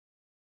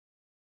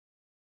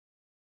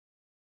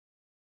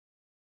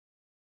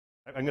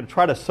I'm going to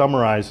try to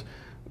summarize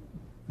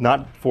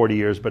not 40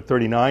 years, but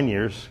 39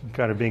 years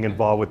kind of being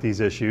involved with these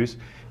issues.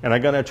 And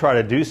I'm going to try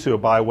to do so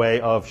by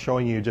way of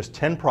showing you just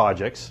 10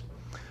 projects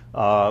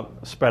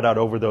spread out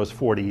over those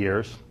 40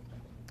 years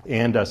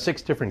and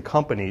 6 different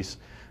companies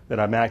that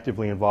I'm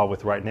actively involved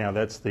with right now.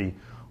 That's the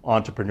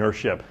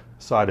entrepreneurship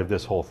side of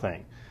this whole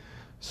thing.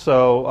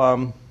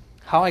 So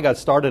how I got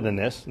started in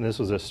this, and this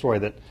was a story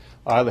that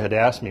Isla had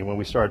asked me when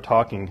we started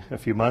talking a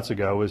few months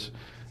ago, was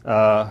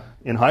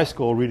in high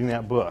school reading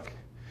that book.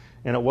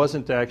 And it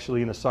wasn't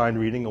actually an assigned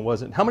reading. It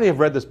wasn't. How many have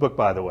read this book,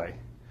 by the way?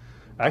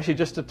 Actually,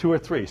 just 2 or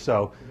 3.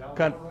 So,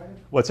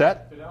 what's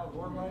that? Did Al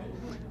Gore write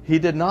it? He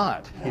did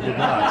not. He did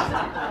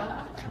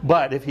not.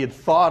 But if he had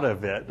thought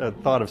of it,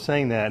 thought of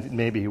saying that,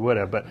 maybe he would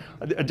have. But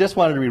I just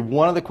wanted to read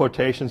one of the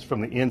quotations from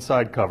the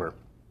inside cover.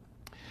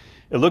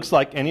 It looks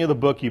like any other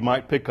book you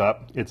might pick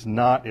up. It's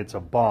not. It's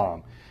a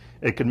bomb.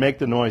 It can make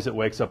the noise that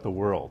wakes up the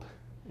world.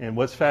 And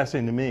what's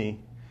fascinating to me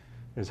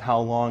is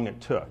how long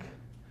it took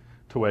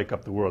to wake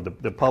up the world.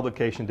 The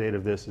publication date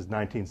of this is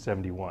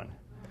 1971.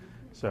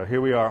 So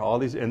here we are, all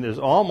these, and there's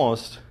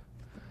almost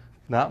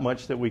not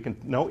much that we can,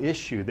 no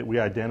issue that we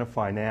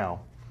identify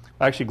now.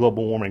 Actually,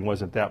 global warming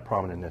wasn't that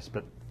prominent in this,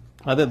 but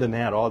other than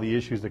that, all the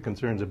issues, the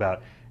concerns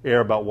about air,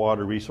 about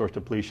water, resource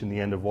depletion, the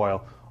end of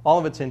oil, all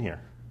of it's in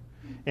here.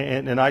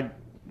 And I,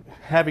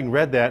 having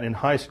read that in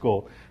high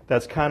school,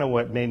 that's kind of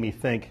what made me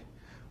think,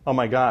 oh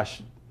my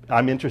gosh,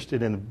 I'm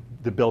interested in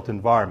the built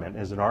environment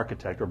as an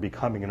architect or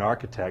becoming an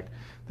architect.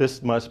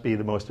 This must be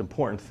the most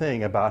important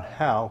thing about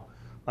how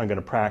I'm going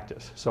to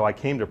practice. So I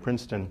came to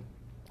Princeton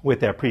with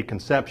that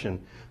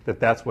preconception that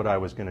that's what I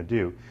was going to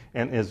do.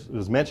 And as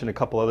was mentioned a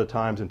couple other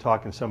times in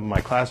talking to some of my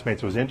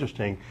classmates, it was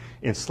interesting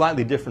in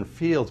slightly different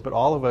fields, but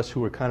all of us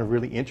who were kind of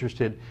really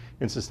interested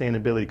in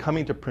sustainability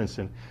coming to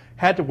Princeton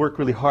had to work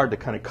really hard to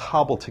kind of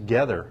cobble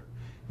together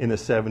in the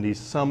 70s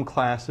some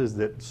classes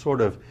that sort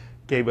of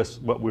gave us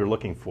what we were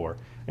looking for.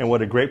 And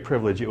what a great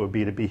privilege it would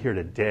be to be here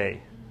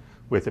today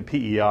with the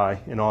PEI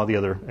and all the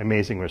other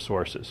amazing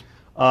resources.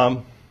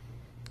 Why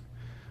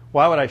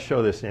would I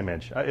show this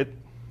image?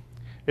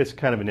 It's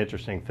kind of an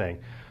interesting thing.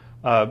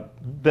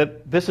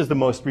 That this is the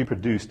most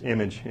reproduced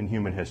image in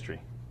human history,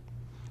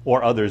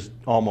 or others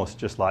almost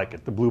just like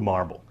it, the blue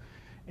marble.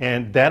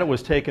 And that it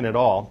was taken at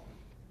all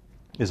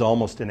is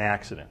almost an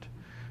accident.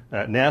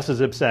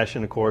 NASA's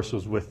obsession, of course,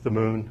 was with the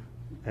moon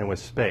and with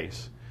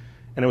space.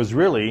 And it was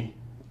really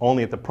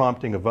only at the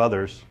prompting of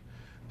others.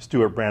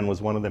 Stuart Brand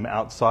was one of them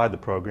outside the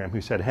program who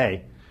said,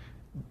 hey,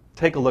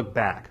 take a look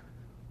back.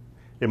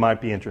 It might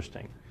be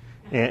interesting.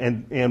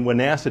 And when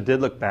NASA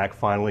did look back,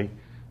 finally,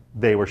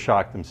 they were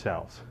shocked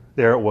themselves.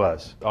 There it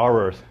was, our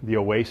Earth, the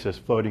oasis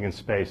floating in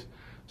space,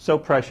 so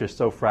precious,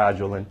 so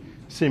fragile, and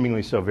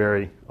seemingly so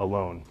very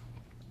alone.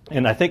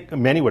 And I think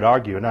many would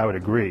argue, and I would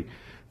agree,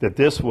 that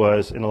this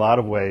was, in a lot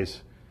of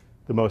ways,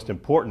 the most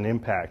important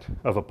impact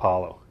of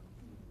Apollo.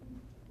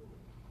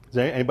 Has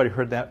anybody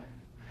heard that?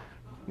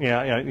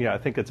 Yeah, I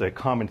think it's a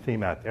common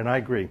theme out there, and I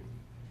agree.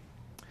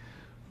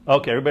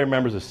 Okay, everybody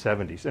remembers the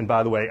 70s. And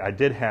by the way, I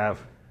did have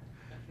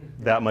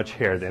that much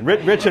hair then.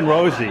 Rich and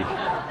Rosie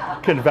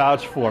can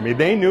vouch for me.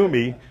 They knew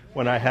me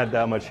when I had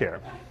that much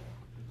hair.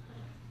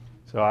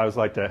 So I was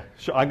like, I'm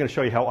going to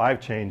show you how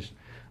I've changed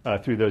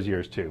through those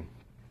years too.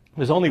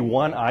 There's only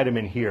one item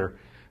in here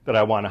that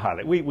I want to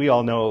highlight. We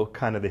all know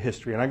kind of the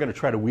history, and I'm going to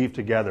try to weave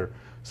together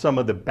some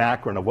of the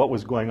background of what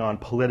was going on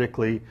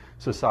politically,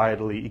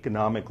 societally,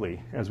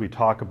 economically, as we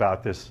talk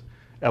about this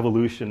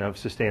evolution of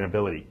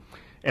sustainability.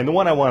 And the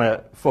one I want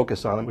to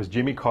focus on was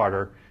Jimmy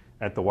Carter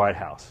at the White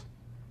House.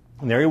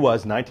 And there he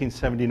was,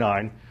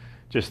 1979,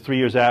 just 3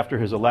 years after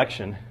his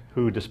election,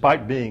 who,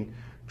 despite being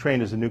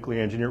trained as a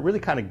nuclear engineer, really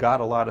kind of got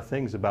a lot of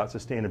things about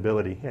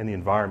sustainability and the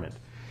environment.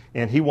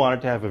 And he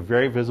wanted to have a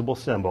very visible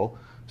symbol.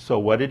 So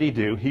what did he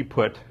do? He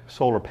put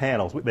solar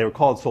panels. They were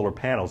called solar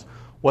panels.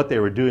 What they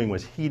were doing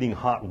was heating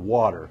hot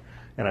water.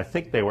 And I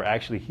think they were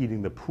actually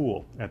heating the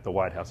pool at the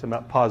White House. I'm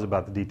not positive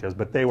about the details,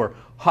 but they were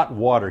hot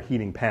water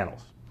heating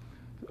panels.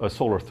 A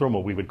solar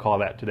thermal, we would call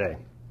that today.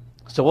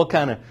 So we'll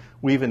kind of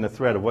weave in the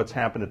thread of what's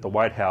happened at the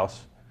White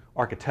House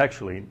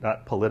architecturally,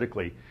 not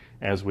politically,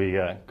 as we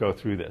go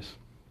through this.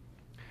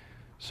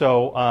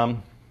 So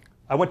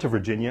I went to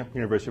Virginia,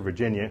 University of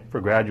Virginia,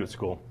 for graduate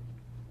school.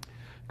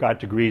 Got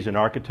degrees in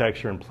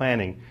architecture and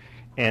planning.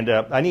 And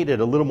I needed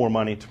a little more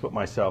money to put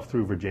myself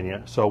through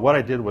Virginia. So what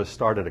I did was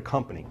started a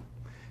company.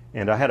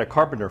 And I had a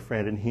carpenter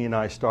friend, and he and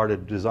I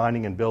started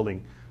designing and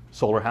building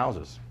solar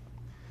houses.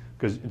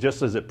 Because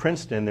just as at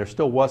Princeton, there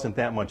still wasn't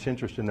that much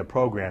interest in the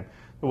program.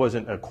 There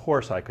wasn't a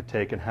course I could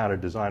take in how to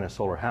design a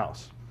solar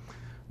house.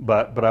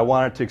 But I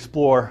wanted to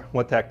explore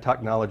what that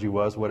technology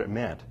was, what it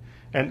meant.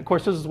 And of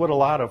course, this is what a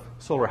lot of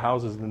solar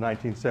houses in the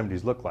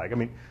 1970s looked like. I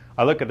mean,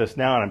 I look at this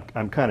now and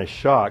I'm kind of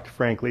shocked,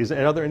 frankly.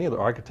 Are there any other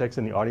architects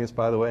in the audience,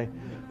 by the way?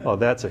 Oh,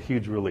 that's a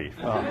huge relief.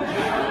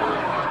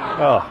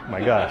 Oh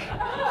my gosh.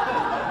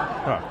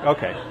 Oh,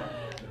 okay.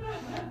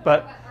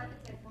 But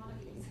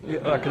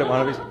architect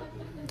wannabes.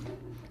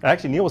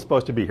 Actually, Neil was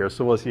supposed to be here,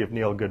 so we'll see if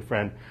Neil, a good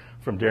friend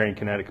from Darien,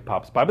 Connecticut,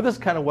 pops by. But this is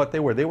kind of what they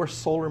were. They were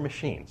solar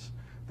machines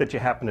that you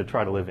happen to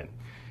try to live in.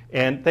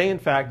 And they, in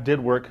fact, did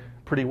work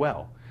pretty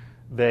well.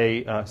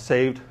 They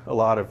saved a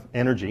lot of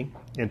energy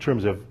in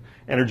terms of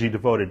energy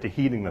devoted to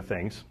heating the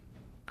things.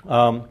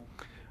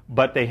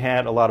 But they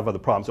had a lot of other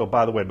problems. Oh,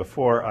 by the way,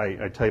 before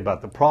I tell you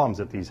about the problems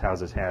that these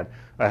houses had,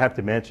 I have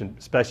to mention,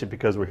 especially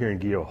because we're here in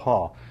Guillot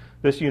Hall,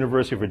 this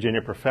University of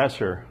Virginia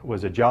professor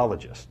was a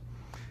geologist.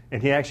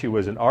 And he actually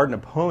was an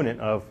ardent opponent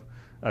of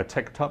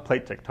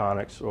plate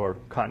tectonics or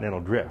continental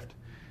drift.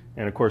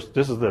 And of course,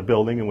 this is the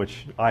building in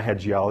which I had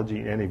geology.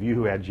 Any of you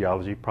who had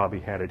geology probably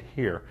had it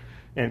here.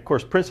 And of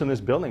course, Princeton, this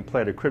building,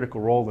 played a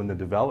critical role in the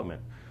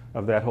development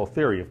of that whole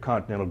theory of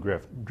continental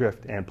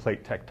drift and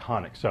plate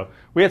tectonics. So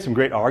we had some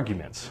great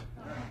arguments,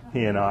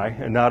 he and I,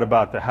 and not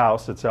about the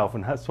house itself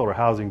and solar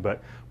housing,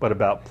 but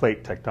about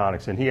plate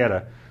tectonics. And he had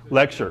a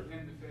lecture.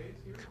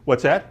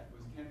 What's that?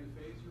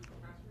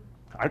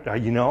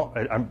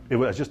 It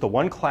was just the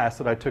one class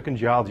that I took in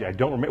geology. I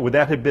don't remember. Would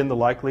that have been the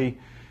likely?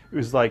 It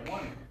was like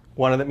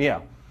one of them. Yeah,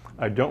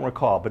 I don't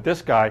recall. But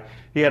this guy,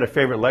 he had a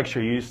favorite lecture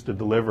he used to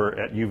deliver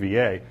at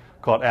UVA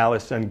called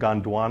Alice in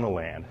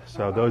Gondwanaland.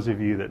 So those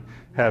of you that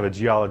have a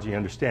geology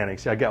understanding,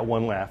 see, I got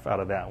one laugh out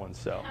of that one.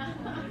 So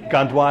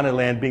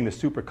Gondwanaland being the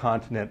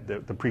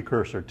supercontinent, the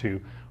precursor to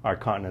our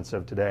continents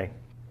of today.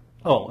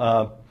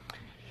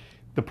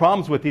 The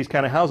problems with these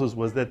kind of houses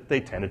was that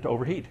they tended to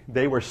overheat.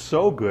 They were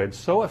so good,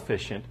 so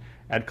efficient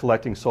at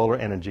collecting solar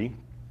energy,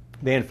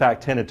 they in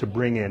fact tended to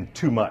bring in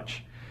too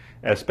much,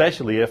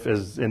 especially if,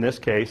 as in this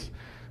case,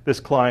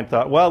 this client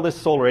thought, well, this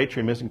solar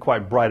atrium isn't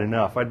quite bright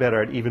enough. I'd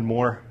better add even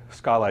more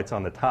skylights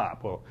on the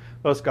top. Well,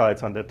 those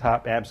skylights on the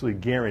top absolutely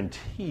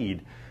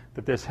guaranteed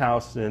that this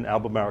house in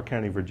Albemarle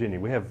County, Virginia,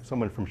 we have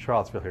someone from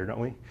Charlottesville here,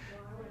 don't we?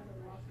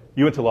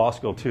 You went to law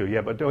school too,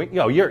 yeah, but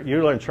you're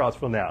in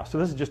Charlottesville now, so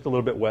this is just a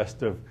little bit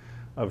west of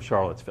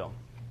Charlottesville.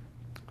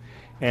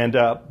 And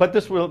but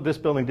this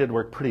building did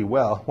work pretty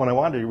well. What I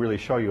wanted to really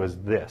show you is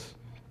this.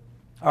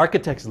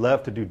 Architects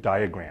love to do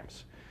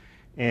diagrams.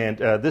 And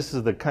this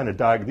is the kind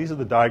of these are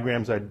the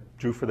diagrams I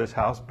drew for this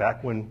house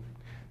back when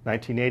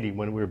 1980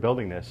 when we were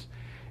building this.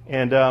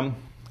 And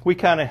we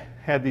kind of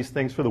had these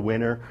things for the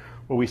winter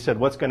where we said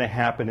what's going to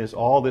happen is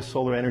all this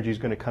solar energy is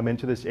going to come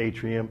into this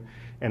atrium,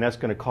 and that's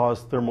going to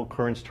cause thermal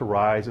currents to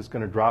rise. It's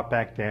going to drop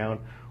back down.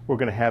 We're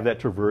going to have that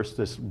traverse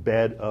this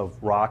bed of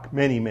rock,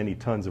 many, many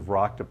tons of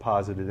rock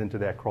deposited into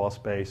that crawl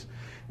space.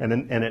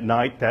 And at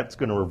night, that's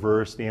going to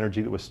reverse. The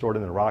energy that was stored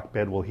in the rock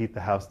bed will heat the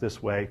house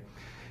this way.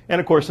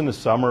 And of course, in the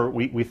summer,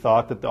 we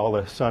thought that all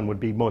the sun would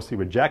be mostly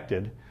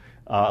rejected.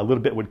 A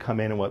little bit would come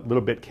in, and what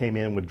little bit came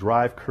in would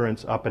drive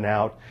currents up and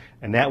out,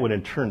 and that would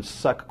in turn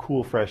suck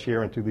cool, fresh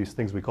air into these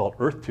things we call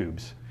earth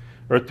tubes.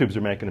 Earth tubes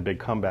are making a big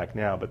comeback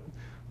now, but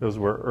those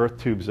were earth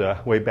tubes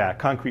way back,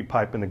 concrete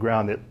pipe in the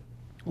ground that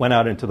went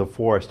out into the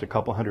forest a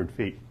couple hundred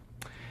feet.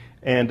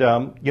 And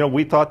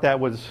we thought that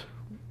was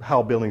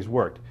how buildings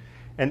worked.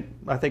 And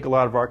I think a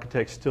lot of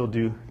architects still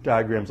do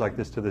diagrams like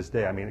this to this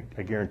day. I mean,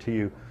 I guarantee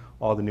you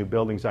all the new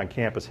buildings on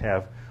campus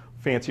have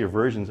fancier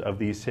versions of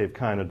these same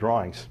kind of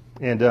drawings.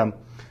 And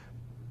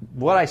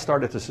what I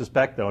started to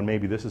suspect, though, and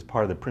maybe this is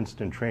part of the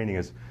Princeton training,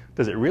 is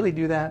does it really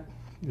do that?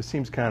 It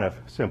seems kind of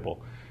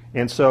simple.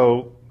 And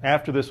so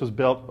after this was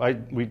built,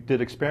 we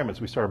did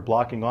experiments. We started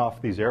blocking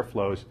off these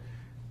airflows,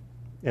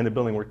 and the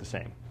building worked the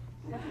same.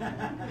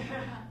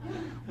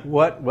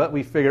 What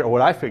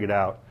I figured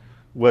out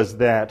was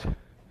that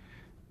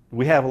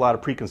we have a lot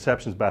of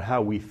preconceptions about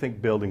how we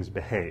think buildings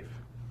behave,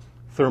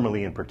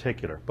 thermally in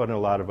particular, but in a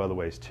lot of other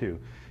ways too.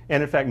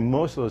 And in fact,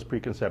 most of those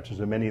preconceptions,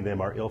 and many of them,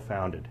 are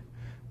ill-founded.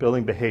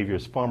 Building behavior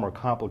is far more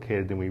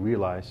complicated than we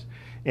realize.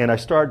 And I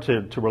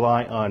started to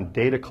rely on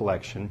data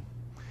collection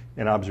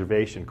and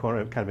observation, kind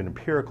of an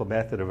empirical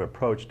method of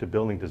approach to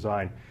building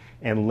design,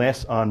 and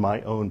less on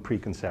my own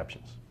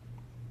preconceptions.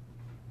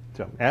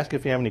 So ask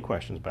if you have any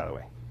questions, by the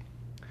way.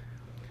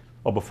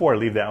 Well, before I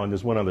leave that one,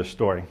 there's one other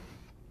story.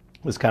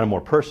 It's kind of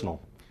more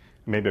personal.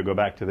 Maybe I'll go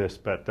back to this,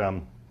 but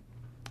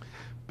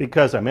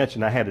because I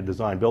mentioned I had a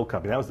design-build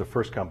company. That was the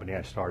first company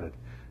I started,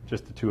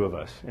 just the two of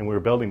us. And we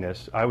were building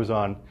this. I was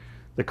on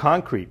the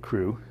concrete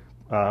crew,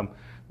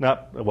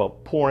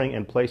 pouring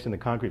and placing the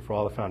concrete for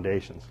all the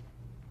foundations.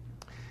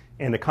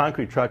 And the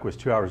concrete truck was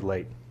 2 hours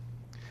late.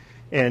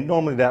 And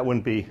normally that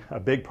wouldn't be a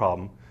big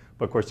problem,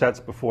 but of course that's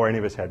before any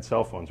of us had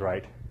cell phones,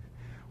 right?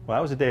 Well,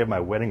 that was the day of my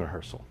wedding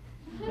rehearsal.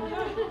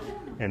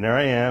 And there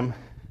I am,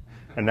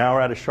 an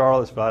hour out of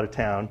Charlottesville, out of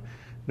town.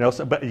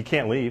 But you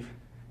can't leave.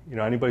 You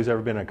know, anybody's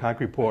ever been on a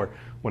concrete pour,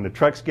 when the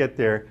trucks get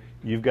there,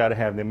 you've got to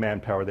have the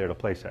manpower there to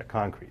place that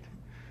concrete.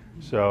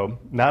 So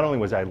not only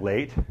was I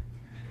late,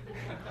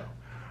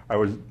 I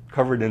was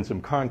covered in some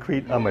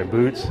concrete on my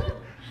boots.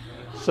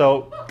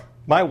 So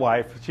my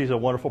wife, she's a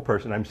wonderful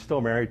person. I'm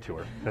still married to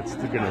her. That's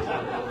the goodness.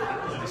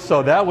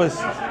 So that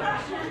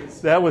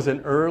was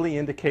an early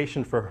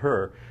indication for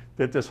her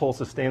that this whole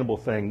sustainable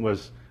thing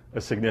was a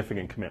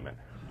significant commitment.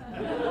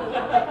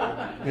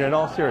 In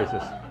all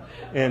seriousness.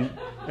 And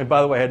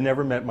by the way, I had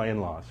never met my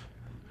in-laws.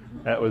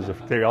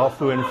 They all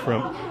flew in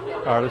from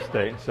out of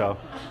state. So,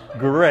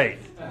 great.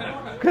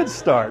 Good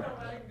start.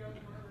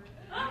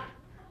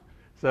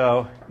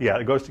 So, yeah,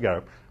 it goes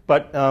together.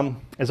 But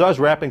as I was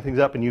wrapping things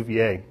up in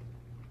UVA,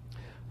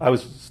 I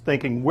was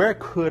thinking, where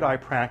could I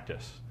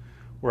practice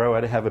where I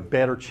would have a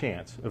better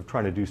chance of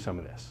trying to do some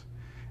of this?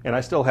 And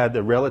I still had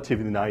the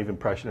relatively naive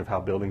impression of how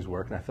buildings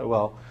work. And I thought,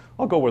 well,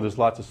 I'll go where there's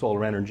lots of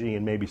solar energy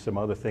and maybe some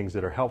other things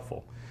that are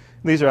helpful.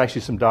 And these are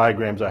actually some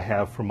diagrams I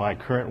have from my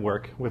current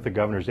work with the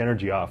Governor's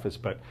Energy Office.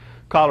 But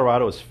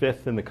Colorado is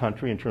 5th in the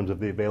country in terms of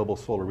the available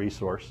solar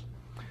resource,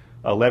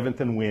 11th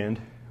in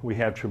wind. We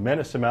have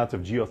tremendous amounts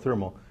of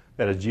geothermal,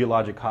 that is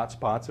geologic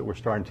hotspots that we're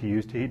starting to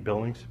use to heat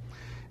buildings.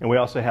 And we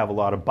also have a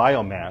lot of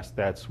biomass,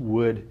 that's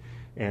wood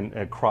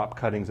and crop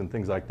cuttings and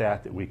things like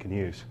that that we can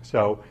use.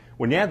 So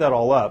when you add that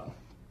all up,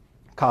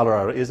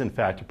 Colorado is in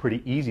fact a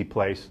pretty easy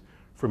place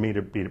for me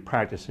to be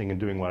practicing and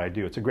doing what I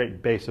do. It's a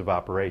great base of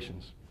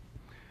operations.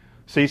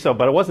 See,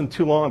 but it wasn't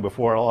too long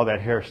before all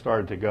that hair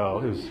started to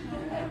go.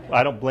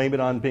 I don't blame it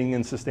on being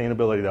in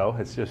sustainability though,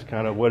 it's just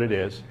kind of what it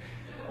is.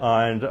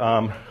 And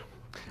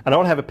I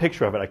don't have a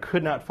picture of it. I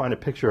could not find a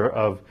picture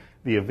of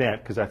the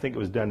event because I think it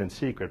was done in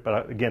secret.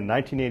 But again,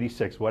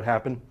 1986, what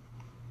happened?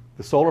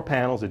 The solar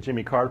panels that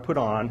Jimmy Carter put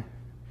on,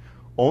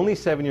 only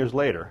 7 years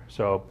later,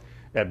 so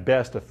at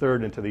best a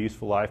third into the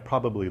useful life,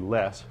 probably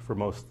less for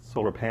most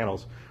solar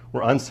panels,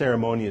 were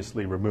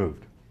unceremoniously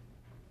removed.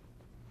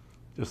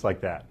 Just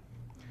like that.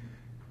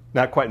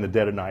 Not quite in the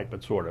dead of night,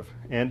 but sort of.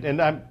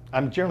 And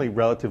I'm generally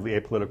relatively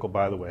apolitical,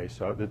 by the way,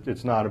 so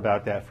it's not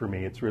about that for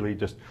me. It's really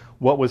just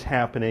what was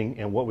happening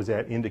and what was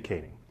that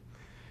indicating.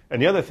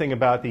 And the other thing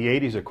about the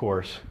 80s, of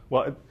course,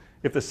 well,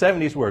 if the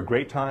 70s were a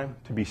great time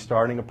to be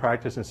starting a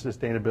practice in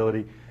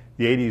sustainability,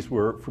 the 80s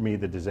were, for me,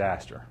 the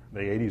disaster.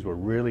 The 80s were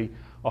really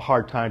a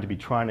hard time to be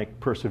trying to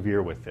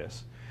persevere with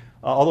this.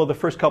 Although the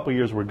first couple of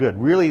years were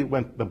good. Really,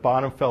 when the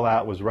bottom fell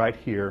out was right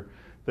here.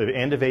 The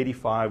end of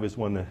 85 is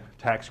when the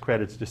tax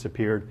credits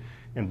disappeared,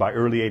 and by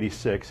early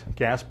 86,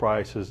 gas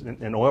prices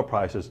and oil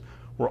prices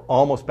were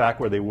almost back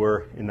where they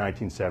were in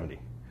 1970,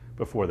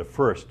 before the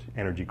first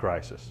energy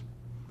crisis.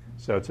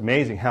 So it's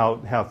amazing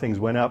how things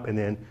went up and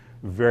then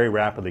very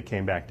rapidly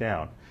came back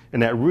down.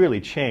 And that really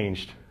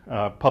changed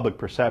public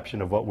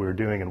perception of what we were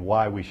doing and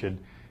why we should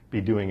be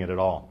doing it at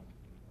all.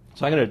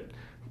 So I'm going to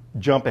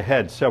jump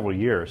ahead several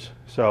years.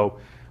 So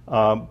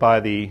by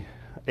the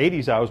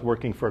 80s, I was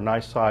working for a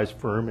nice-sized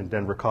firm in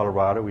Denver,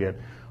 Colorado. We had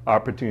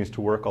opportunities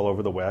to work all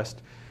over the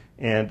West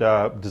and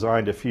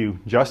designed a few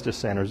justice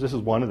centers. This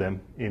is one of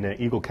them in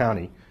Eagle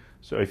County.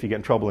 So if you get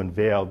in trouble in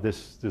Vail,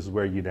 this is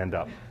where you'd end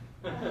up.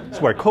 It's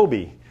where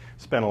Kobe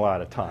spent a lot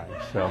of time,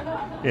 so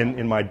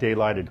in my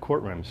daylighted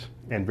courtrooms,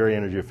 and very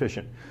energy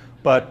efficient.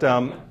 But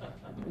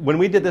when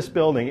we did this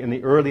building in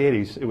the early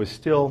 80s, it was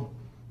still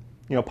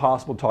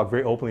possible to talk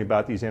very openly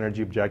about these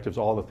energy objectives,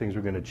 all the things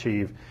we're going to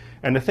achieve.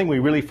 And the thing we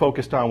really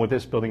focused on with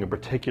this building in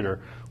particular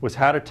was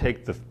how to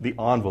take the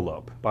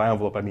envelope. By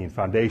envelope, I mean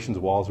foundations,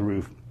 walls,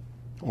 roof,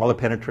 all the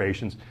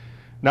penetrations,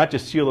 not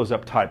just seal those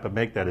up tight, but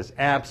make that as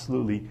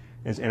absolutely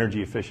as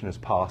energy efficient as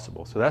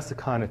possible. So that's the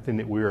kind of thing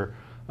that we're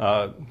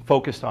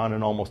focused on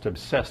and almost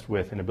obsessed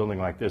with in a building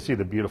like this. See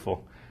the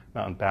beautiful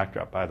mountain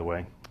backdrop, by the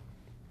way.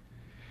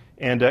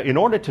 And in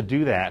order to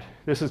do that,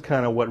 this is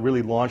kind of what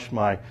really launched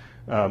my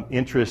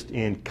interest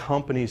in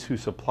companies who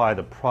supply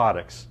the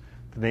products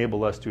to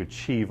enable us to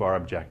achieve our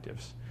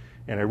objectives.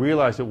 And I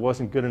realized it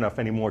wasn't good enough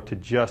anymore to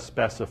just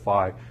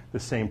specify the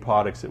same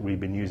products that we've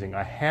been using.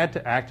 I had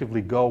to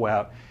actively go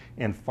out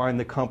and find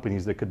the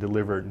companies that could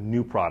deliver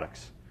new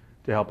products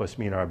to help us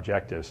meet our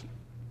objectives.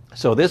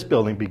 So this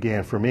building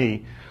began, for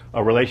me,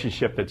 a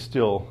relationship that's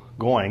still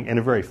going, and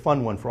a very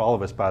fun one for all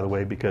of us, by the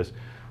way, because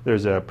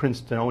there's a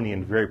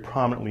Princetonian very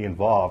prominently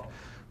involved.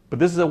 But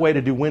this is a way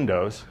to do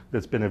windows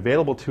that's been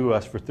available to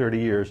us for 30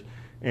 years,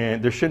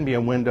 and there shouldn't be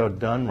a window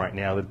done right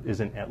now that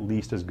isn't at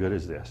least as good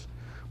as this.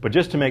 But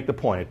just to make the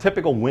point, a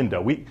typical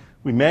window, we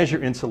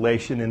measure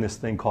insulation in this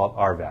thing called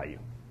R value.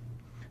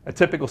 A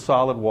typical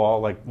solid wall,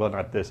 like, well,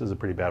 not this, is a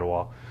pretty bad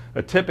wall.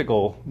 A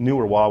typical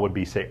newer wall would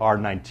be, say,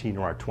 R19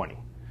 or R20.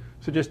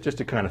 So just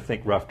to kind of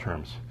think rough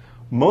terms.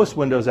 Most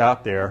windows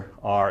out there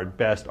are at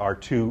best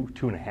R2,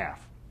 2.5.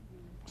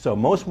 So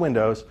most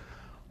windows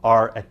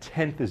are a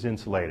tenth as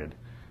insulated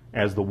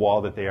as the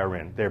wall that they are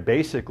in. They're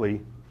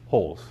basically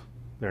holes.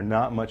 They're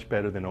not much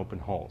better than open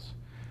holes.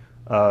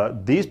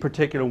 These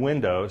particular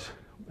windows,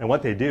 and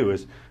what they do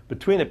is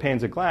between the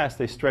panes of glass,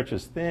 they stretch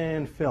this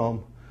thin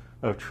film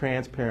of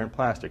transparent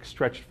plastic,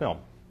 stretched film,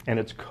 and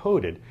it's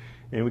coated.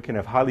 And we can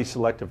have highly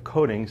selective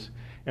coatings,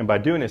 and by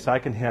doing this, I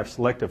can have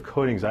selective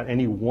coatings on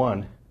any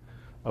one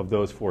of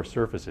those 4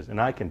 surfaces, and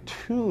I can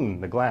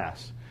tune the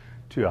glass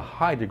to a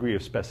high degree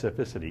of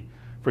specificity.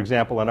 For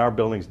example, in our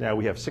buildings now,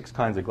 we have 6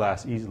 kinds of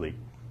glass easily,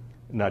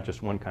 not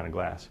just one kind of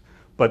glass.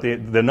 But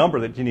the number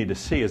that you need to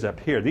see is up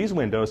here. These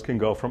windows can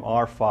go from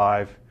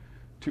R5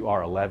 to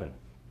R11.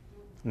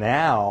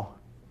 Now,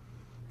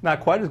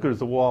 not quite as good as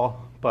the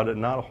wall, but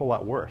not a whole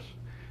lot worse.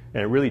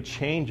 And it really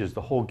changes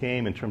the whole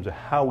game in terms of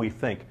how we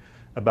think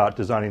about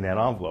designing that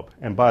envelope.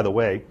 And by the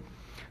way,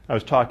 I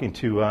was talking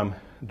to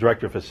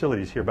Director of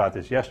Facilities here about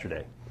this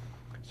yesterday.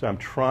 So I'm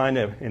trying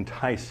to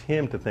entice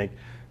him to think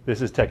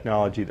this is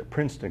technology that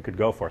Princeton could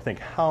go for. Think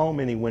how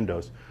many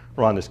windows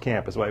are on this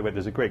campus. Wait,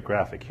 there's a great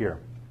graphic here.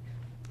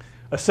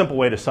 A simple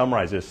way to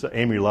summarize this,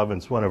 Amory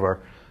Lovin's one of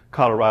our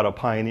Colorado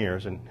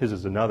pioneers, and his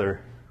is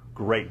another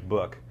great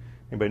book.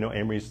 Anybody know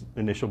Amory's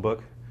initial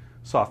book?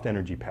 Soft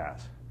Energy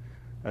Paths.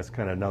 That's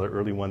kind of another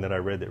early one that I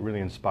read that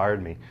really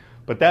inspired me.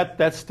 But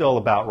that's still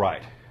about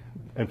right.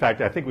 In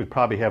fact, I think we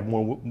probably have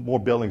more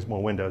buildings,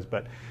 more windows,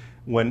 but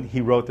when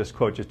he wrote this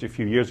quote just a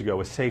few years ago, it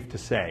was safe to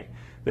say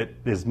that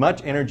as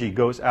much energy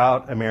goes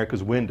out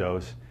America's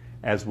windows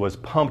as was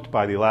pumped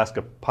by the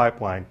Alaska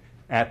pipeline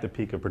at the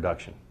peak of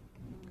production.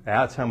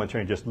 That's how much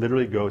energy just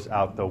literally goes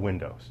out the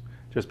windows,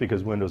 just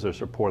because windows are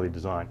so poorly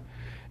designed.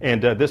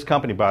 And this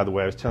company, by the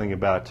way, I was telling you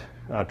about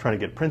trying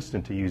to get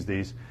Princeton to use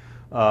these.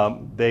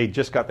 They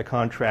just got the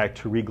contract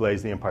to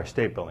reglaze the Empire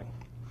State Building.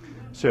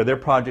 So their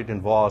project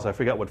involves, I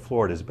forget what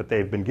floor it is, but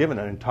they've been given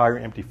an entire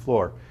empty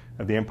floor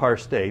of the Empire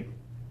State.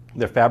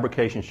 Their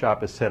fabrication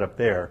shop is set up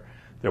there.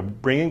 They're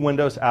bringing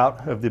windows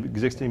out of the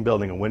existing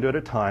building, a window at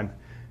a time,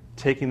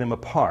 taking them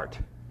apart,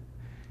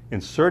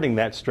 inserting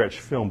that stretched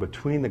film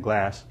between the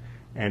glass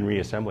and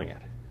reassembling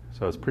it.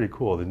 So it's pretty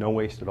cool. There's no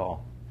waste at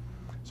all.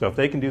 So if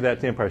they can do that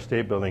to the Empire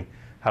State Building,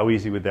 how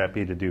easy would that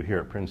be to do here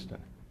at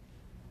Princeton?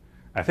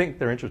 I think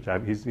they're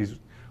interested. He's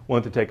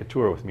willing to take a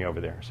tour with me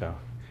over there. So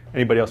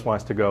anybody else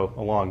wants to go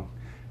along,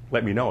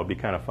 let me know. It'd be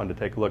kind of fun to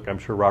take a look. I'm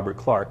sure Robert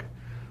Clark,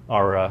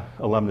 our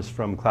alumnus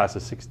from class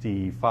of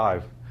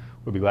 65,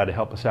 would be glad to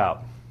help us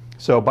out.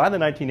 So by the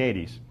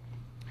 1980s,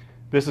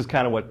 this is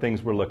kind of what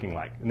things were looking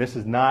like. And this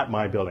is not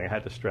my building. I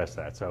had to stress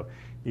that. So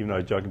even though I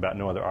was joking about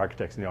no other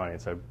architects in the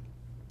audience, I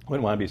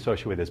wouldn't want to be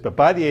associated with this. But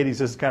by the 80s,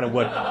 this is kind of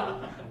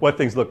what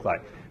things looked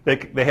like.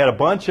 They had a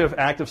bunch of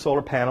active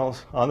solar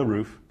panels on the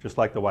roof, just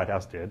like the White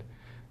House did.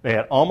 They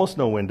had almost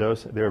no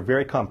windows. They were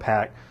very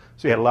compact.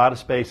 So you had a lot of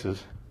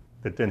spaces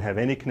that didn't have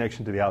any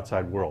connection to the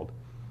outside world.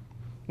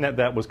 And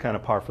that was kind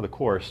of par for the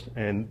course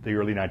in the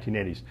early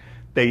 1980s.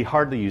 They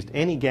hardly used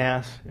any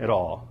gas at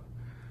all,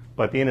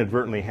 but they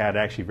inadvertently had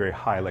actually very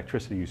high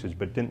electricity usage,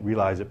 but didn't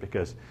realize it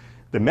because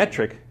the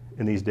metric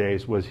in these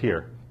days was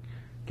here,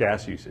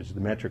 gas usage.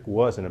 The metric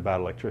wasn't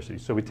about electricity,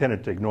 so we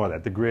tended to ignore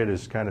that. The grid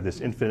is kind of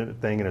this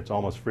infinite thing, and it's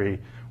almost free.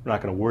 We're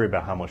not going to worry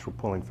about how much we're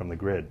pulling from the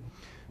grid.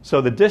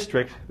 So the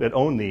district that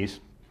owned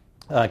these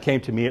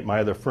came to me at my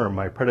other firm,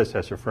 my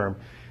predecessor firm,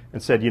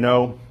 and said, you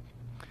know,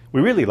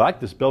 we really like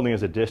this building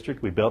as a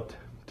district. We built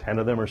 10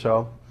 of them or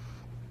so.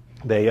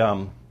 They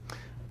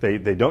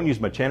don't use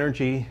much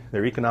energy.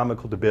 They're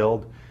economical to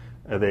build.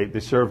 They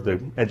serve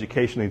the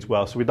education needs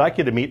well. So we'd like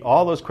you to meet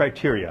all those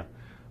criteria,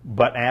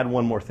 but add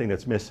one more thing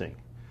that's missing.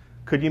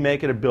 Could you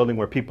make it a building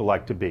where people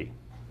like to be?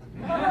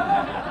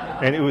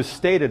 And it was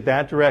stated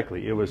that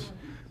directly. It was,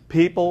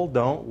 people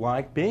don't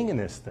like being in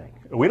this thing.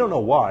 We don't know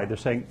why. They're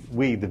saying,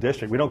 we, the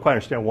district, we don't quite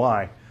understand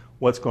why,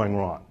 what's going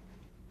wrong.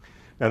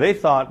 Now they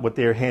thought what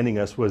they were handing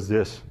us was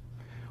this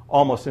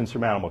almost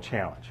insurmountable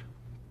challenge.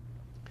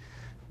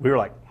 We were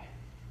like,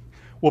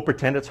 we'll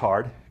pretend it's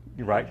hard,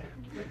 right?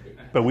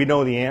 But we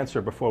know the answer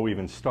before we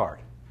even start.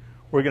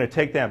 We're going to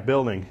take that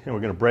building and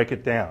we're going to break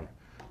it down.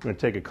 We're going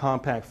to take a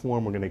compact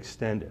form, we're going to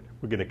extend it.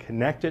 We're going to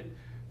connect it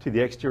to the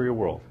exterior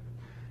world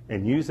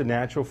and use the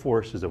natural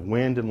forces of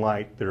wind and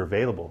light that are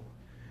available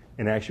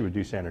and actually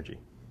reduce energy.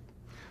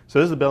 So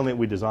this is the building that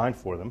we designed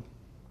for them.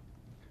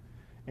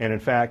 And in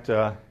fact,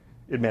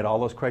 it met all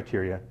those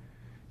criteria.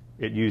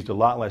 It used a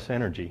lot less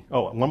energy.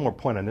 Oh, one more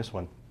point on this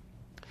one.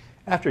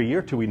 After a year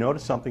or two, we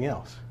noticed something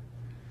else.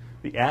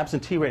 The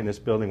absentee rate in this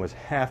building was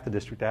half the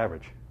district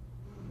average.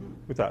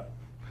 We thought,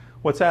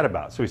 what's that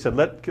about? So we said,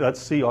 let's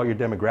see all your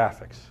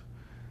demographics,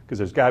 because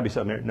there's got to be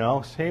something there.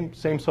 No, same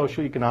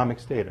socioeconomic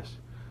status.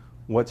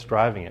 What's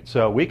driving it?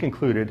 So we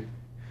concluded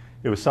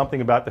it was something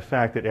about the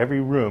fact that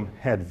every room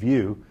had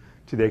view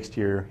to the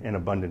exterior and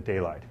abundant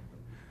daylight.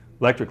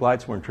 Electric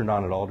lights weren't turned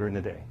on at all during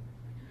the day.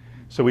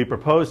 So we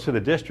proposed to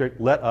the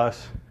district, let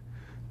us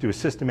do a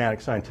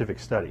systematic scientific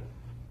study,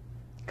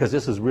 because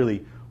this is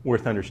really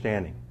worth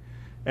understanding.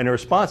 And the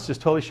response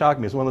just totally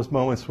shocked me. It was one of those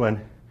moments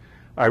when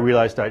I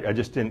realized I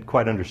just didn't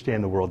quite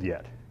understand the world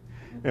yet.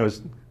 And it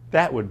was,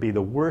 that would be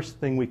the worst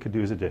thing we could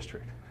do as a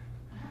district.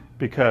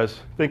 Because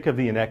think of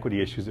the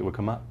inequity issues that would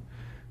come up.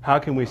 How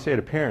can we say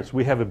to parents,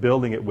 we have a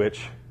building at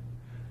which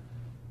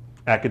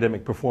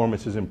academic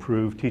performance is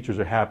improved, teachers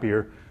are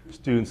happier,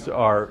 students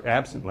are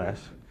absent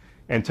less,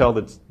 and tell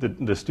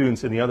the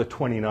students in the other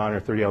 29 or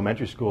 30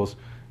 elementary schools,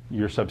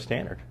 you're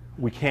substandard.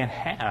 We can't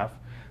have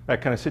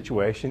that kind of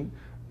situation.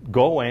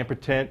 Go away and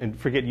pretend and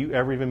forget you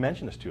ever even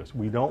mentioned this to us.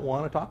 We don't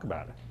want to talk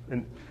about it.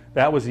 And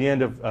that was the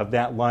end of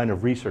that line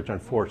of research,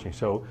 unfortunately.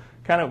 So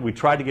kind of we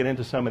tried to get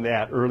into some of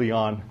that early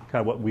on,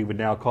 kind of what we would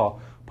now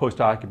call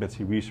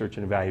post-occupancy research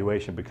and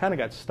evaluation, but kind of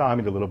got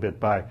stymied a little bit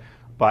by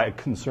a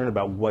concern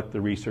about what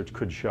the research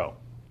could show.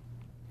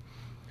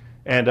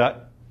 And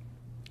the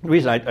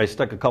reason I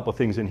stuck a couple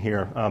things in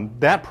here,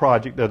 that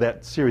project, or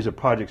that series of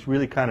projects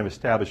really kind of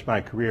established my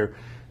career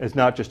as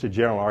not just a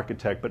general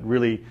architect, but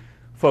really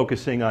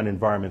focusing on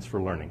environments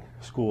for learning,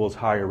 schools,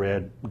 higher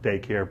ed,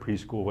 daycare,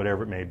 preschool,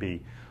 whatever it may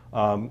be.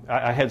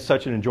 I had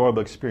such an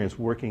enjoyable experience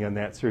working on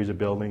that series of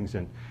buildings,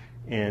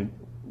 and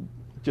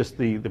just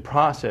the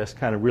process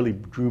kind of really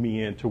drew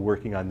me into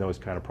working on those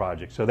kind of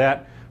projects. So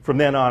that, from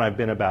then on, I've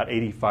been about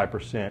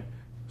 85%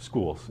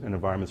 schools and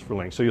environments for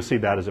learning. So you'll see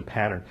that as a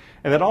pattern.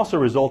 And that also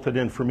resulted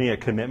in, for me, a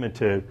commitment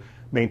to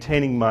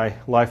maintaining my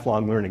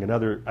lifelong learning,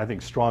 another, I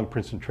think, strong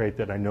Princeton trait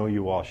that I know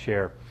you all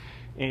share,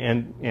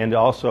 and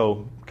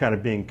also kind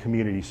of being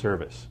community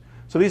service.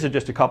 So these are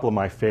just a couple of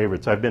my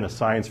favorites. I've been a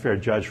science fair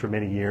judge for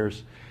many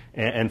years,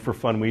 and for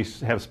fun, we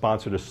have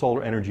sponsored a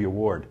solar energy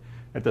award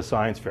at the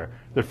science fair.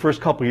 The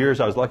first couple of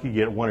years, I was lucky to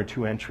get 1 or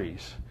 2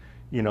 entries.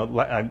 You know,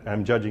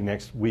 I'm judging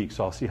next week,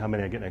 so I'll see how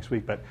many I get next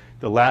week. But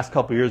the last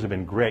couple of years have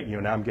been great. You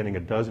know, now I'm getting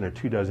 12 or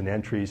 2 dozen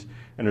entries,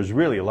 and there's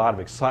really a lot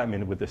of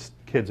excitement with the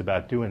kids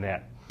about doing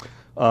that.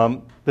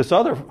 This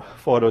other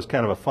photo is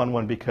kind of a fun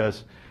one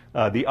because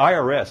the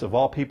IRS, of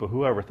all people,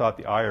 whoever thought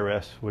the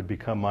IRS would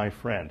become my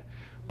friend,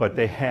 but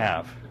they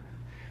have.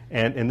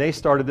 And they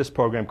started this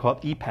program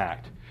called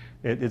EPACT.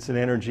 It's an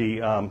energy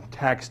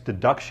tax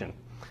deduction.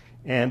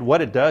 And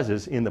what it does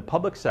is, in the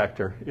public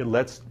sector, it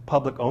lets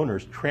public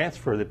owners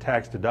transfer the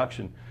tax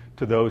deduction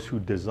to those who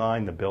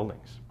design the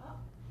buildings.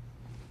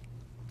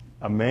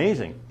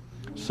 Amazing.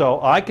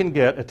 So I can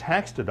get a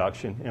tax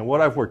deduction, and what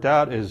I've worked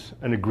out is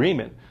an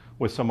agreement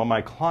with some of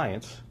my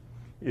clients.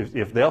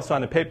 If they'll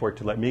sign the paperwork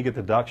to let me get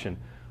the deduction,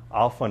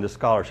 I'll fund a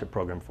scholarship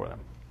program for them.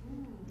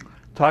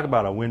 Talk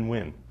about a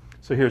win-win.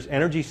 So here's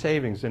energy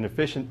savings and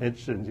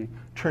efficiency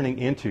turning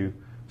into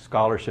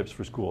scholarships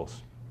for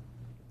schools.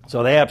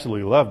 So they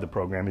absolutely loved the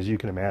program, as you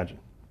can imagine.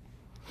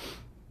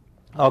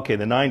 Okay,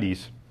 the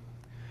 90s.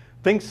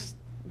 Things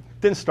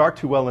didn't start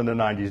too well in the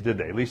 90s, did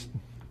they? At least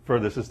for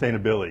the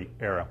sustainability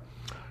era.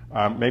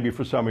 Maybe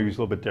for some of you it's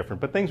a little bit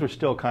different, but things were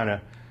still kind of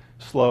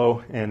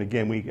slow, and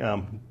again, we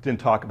didn't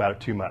talk about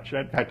it too much.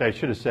 In fact, I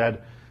should have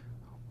said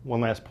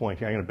one last point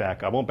here. I'm going to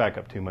back up. I won't back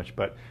up too much,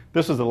 but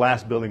this was the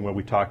last building where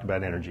we talked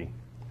about energy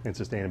and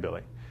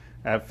sustainability.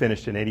 I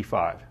finished in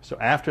 '85. So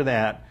after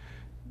that,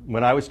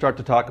 when I would start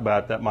to talk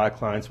about that, my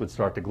clients would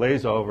start to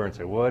glaze over and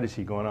say, what is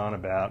he going on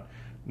about?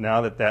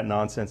 Now that that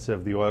nonsense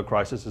of the oil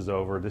crisis is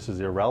over, this is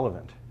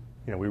irrelevant.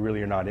 You know, we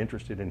really are not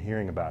interested in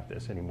hearing about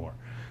this anymore.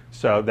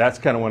 So that's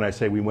kind of when I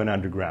say we went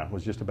underground. It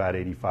was just about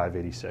 85,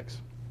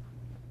 86.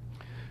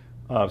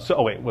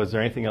 Oh wait, was there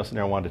anything else in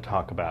there I wanted to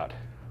talk about?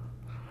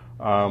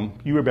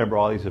 You remember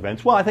all these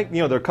events. Well, I think,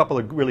 you know, there are a couple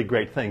of really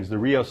great things. The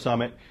Rio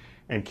Summit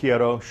and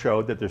Kyoto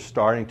showed that there's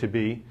starting to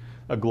be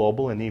a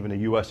global and even a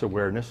U.S.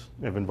 awareness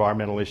of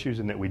environmental issues,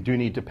 and that we do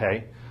need to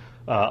pay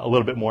a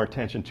little bit more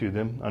attention to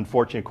them.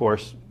 Unfortunately, of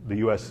course, the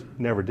U.S.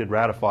 never did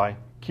ratify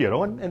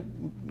Kyoto,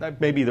 and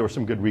maybe there were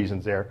some good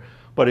reasons there.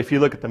 But if you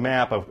look at the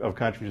map of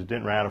countries that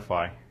didn't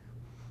ratify,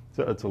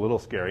 it's a little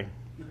scary.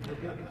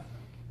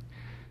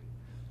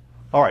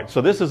 All right,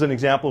 so this is an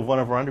example of one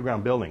of our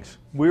underground buildings.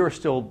 We are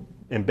still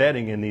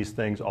embedding in these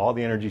things all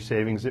the energy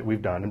savings that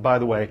we've done. And by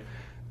the way,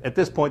 at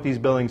this point, these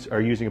buildings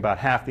are using about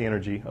half the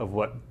energy of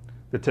what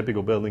the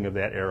typical building of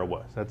that era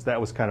was.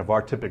 That was kind of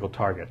our typical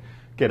target,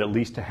 get at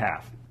least to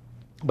half.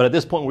 But at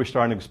this point, we're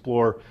starting to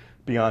explore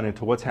beyond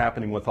into what's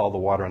happening with all the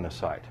water on the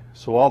site.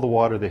 So all the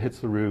water that hits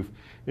the roof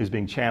is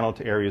being channeled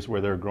to areas where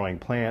there are growing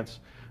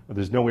plants.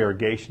 There's no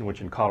irrigation,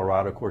 which in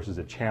Colorado, of course, is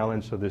a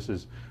challenge. So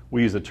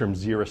we use the term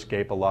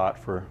xeriscape a lot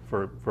for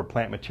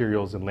plant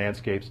materials and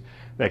landscapes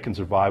that can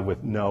survive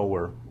with no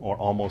or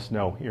almost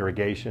no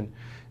irrigation.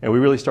 And we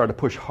really started to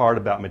push hard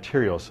about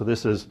materials. So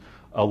this is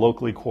a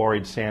locally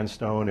quarried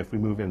sandstone. If we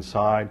move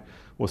inside,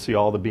 we'll see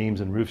all the beams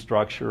and roof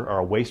structure are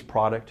a waste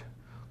product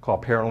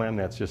called parallam.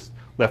 That's just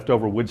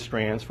leftover wood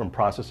strands from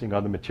processing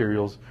other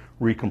materials,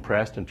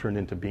 recompressed and turned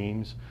into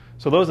beams.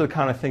 So those are the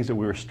kind of things that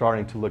we were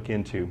starting to look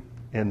into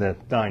in the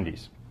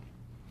 90s.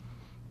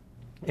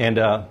 And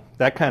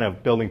that kind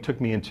of building took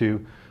me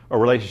into a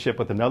relationship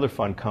with another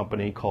fun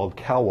company called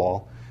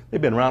Calwall.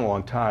 They've been around a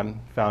long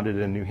time, founded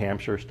in New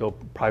Hampshire, still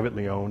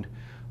privately owned.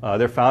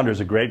 Their founder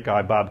is a great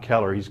guy, Bob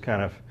Keller. He's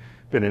kind of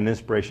been an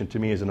inspiration to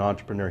me as an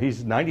entrepreneur.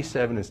 He's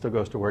 97 and still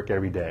goes to work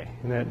every day.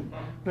 Isn't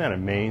that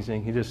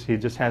amazing? He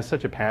just has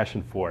such a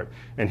passion for it.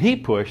 And he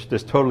pushed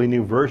this totally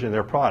new version of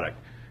their product.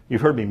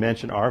 You've heard me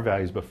mention R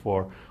values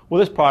before. Well,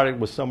 this product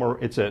was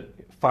it's a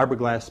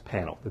fiberglass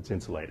panel that's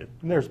insulated.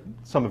 And there's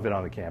some of it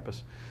on the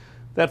campus.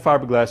 That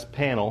fiberglass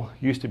panel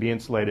used to be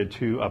insulated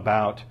to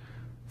about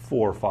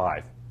 4 or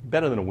 5.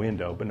 Better than a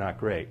window, but not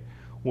great.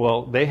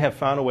 Well, they have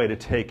found a way to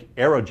take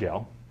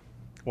aerogel,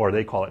 or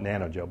they call it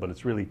nanogel, but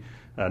it's really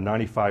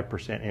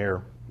 95%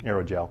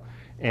 aerogel,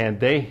 and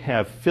they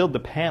have filled the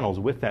panels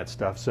with that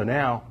stuff. So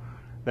now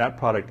that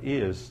product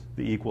is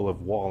the equal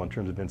of wall in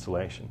terms of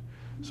insulation.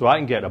 So I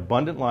can get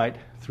abundant light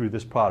through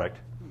this product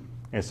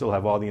and still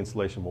have all the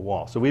insulation of a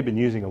wall. So we've been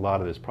using a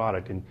lot of this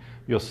product, and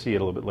you'll see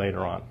it a little bit later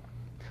on.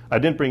 I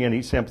didn't bring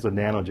any samples of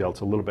nanogel. It's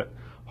a little bit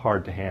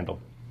hard to handle.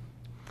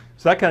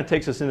 So that kind of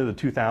takes us into the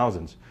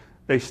 2000s.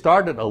 They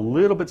started a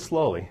little bit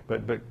slowly,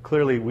 but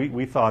clearly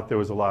we thought there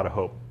was a lot of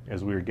hope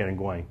as we were getting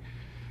going.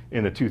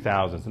 in the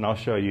 2000s. And I'll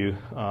show you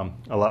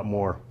a lot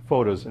more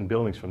photos and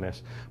buildings from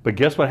this. But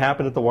guess what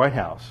happened at the White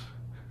House?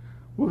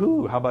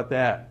 Woohoo, how about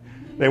that?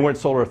 They weren't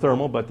solar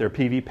thermal, but they're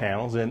PV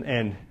panels.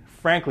 And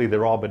frankly,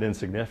 they're all but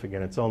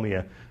insignificant. It's only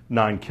a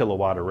 9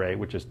 kilowatt array,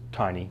 which is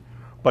tiny.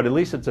 But at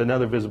least it's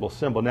another visible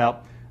symbol.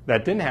 Now,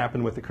 that didn't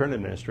happen with the current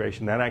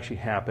administration. That actually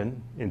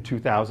happened in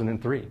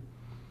 2003.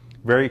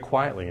 Very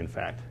quietly, in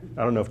fact.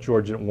 I don't know if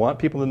George didn't want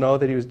people to know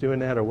that he was doing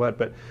that or what.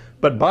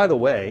 But by the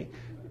way,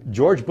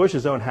 George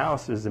Bush's own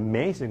house is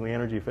amazingly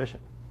energy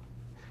efficient.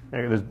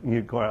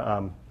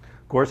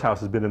 Gore's house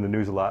has been in the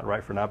news a lot,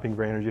 right, for not being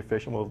very energy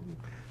efficient.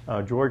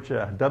 Well, George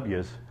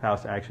W.'s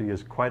house actually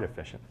is quite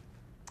efficient.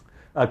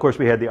 Of course,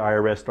 we had the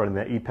IRS starting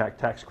that EPAC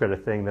tax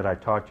credit thing that I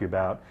talked to you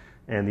about.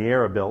 And the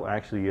ERA bill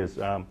actually is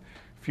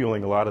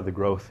fueling a lot of the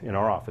growth in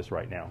our office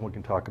right now. We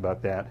can talk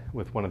about that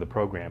with one of the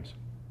programs.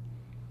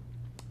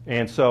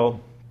 And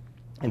so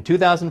in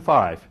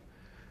 2005,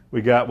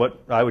 we got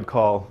what I would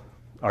call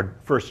our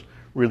first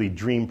really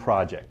dream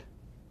project.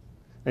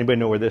 Anybody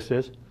know where this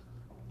is?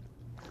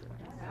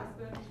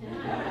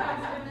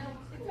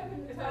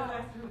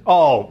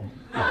 Oh.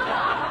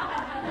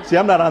 See,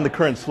 I'm not on the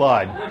current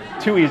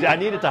slide. Too easy. I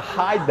needed to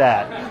hide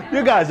that.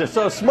 You guys are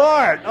so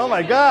smart. Oh,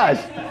 my gosh.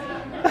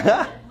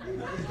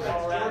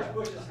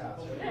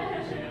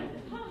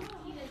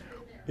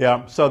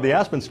 Yeah, so the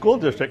Aspen School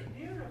District,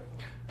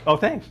 oh,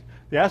 thanks.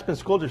 The Aspen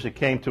School District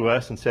came to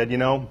us and said, you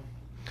know,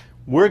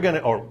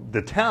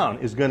 the town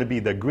is going to be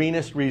the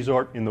greenest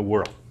resort in the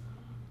world.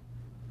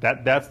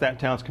 That's that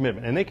town's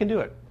commitment, and they can do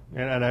it.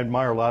 And I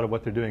admire a lot of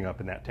what they're doing up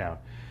in that town.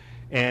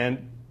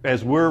 And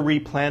as we're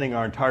replanning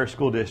our entire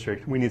school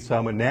district, we need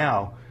someone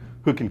now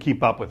who can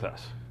keep up with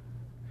us.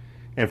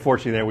 And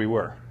fortunately, there we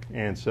were.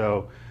 And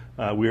so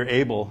we were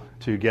able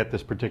to get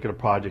this particular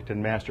project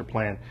and master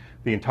plan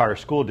the entire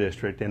school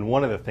district. And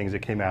one of the things that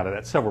came out of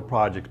that, several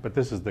projects, but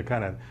this is the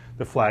kind of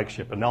the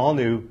flagship, an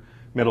all-new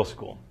middle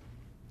school.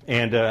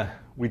 And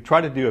we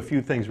tried to do a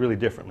few things really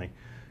differently.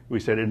 We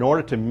said, in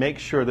order to make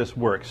sure this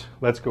works,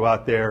 let's go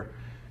out there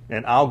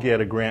and I'll get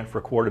a grant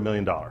for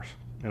 $250,000.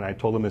 And I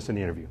told them this in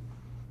the interview.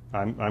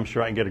 I'm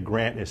sure I can get a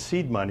grant as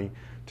seed money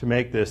to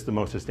make this the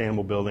most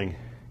sustainable building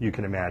you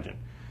can imagine.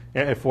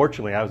 And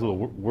fortunately, I was a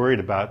little worried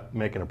about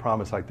making a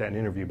promise like that in an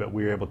interview, but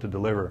we were able to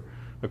deliver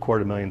a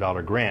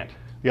 $250,000 grant.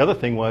 The other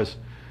thing was,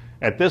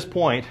 at this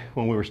point,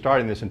 when we were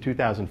starting this in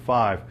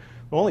 2005, there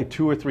were only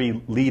 2 or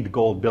 3 LEED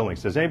gold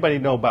buildings. Does anybody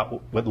know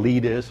about what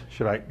LEED is?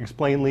 Should I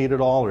explain LEED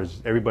at all, or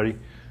is everybody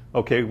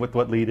okay with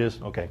what LEED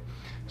is? Okay.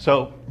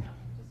 So,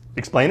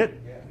 explain it?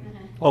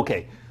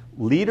 Okay.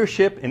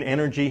 Leadership in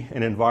energy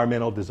and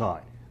environmental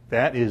design.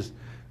 That is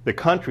the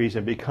countries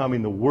and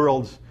becoming the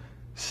world's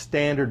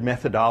standard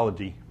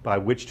methodology by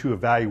which to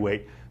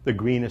evaluate the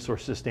greenness or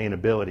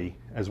sustainability,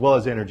 as well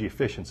as energy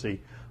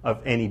efficiency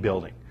of any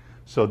building.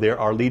 So there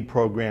are LEED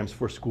programs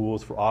for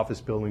schools, for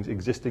office buildings,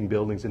 existing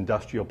buildings,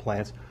 industrial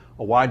plants,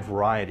 a wide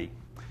variety.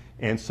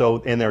 And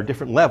there are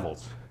different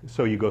levels.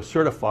 So you go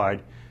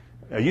certified.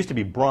 It used to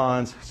be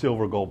bronze,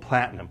 silver, gold,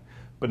 platinum,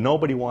 but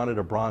nobody wanted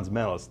a bronze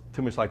medal. It's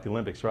too much like the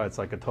Olympics, right? It's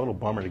like a total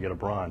bummer to get a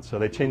bronze. So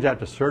they changed that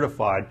to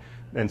certified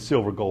and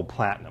silver, gold,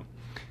 platinum.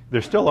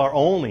 There still are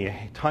only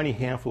a tiny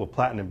handful of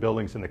platinum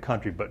buildings in the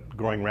country, but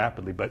growing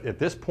rapidly. But at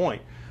this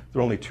point, there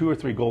are only 2 or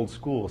 3 gold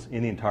schools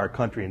in the entire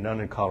country and none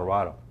in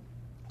Colorado.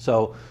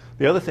 So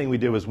the other thing we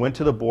did was went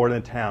to the board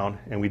in town,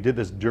 and we did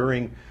this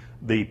during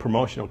the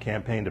promotional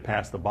campaign to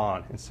pass the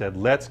bond, and said,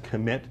 let's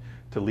commit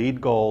to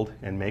LEED gold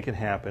and make it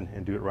happen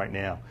and do it right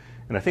now.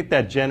 And I think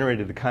that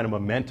generated the kind of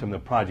momentum the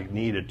project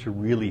needed to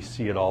really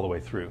see it all the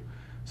way through.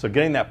 So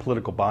getting that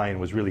political buy-in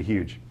was really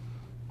huge.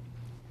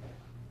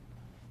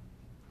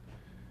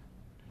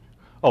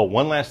 Oh,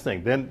 one last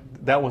thing. Then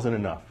that wasn't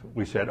enough.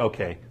 We said,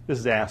 okay, this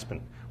is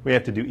Aspen. We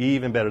have to do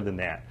even better than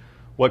that.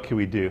 What can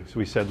we do? So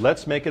we said,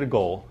 let's make it a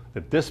goal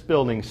that this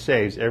building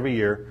saves every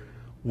year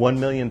 1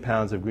 million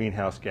pounds of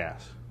greenhouse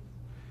gas.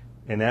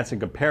 And that's in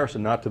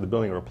comparison not to the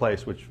building it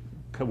replaced, which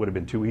would have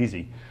been too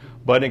easy,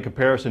 but in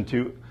comparison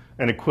to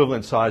an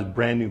equivalent sized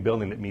brand new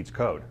building that meets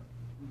code.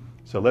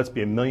 So let's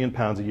be 1 million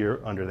pounds a year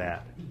under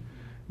that.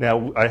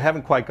 Now, I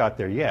haven't quite got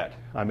there yet.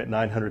 I'm at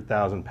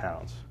 900,000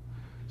 pounds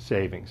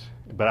savings,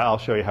 but I'll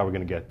show you how we're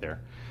going to get there.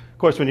 Of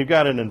course, when you've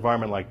got an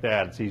environment like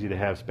that, it's easy to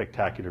have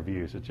spectacular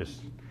views. It's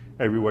just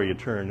everywhere you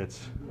turn,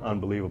 it's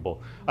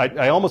unbelievable.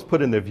 I almost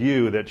put in the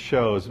view that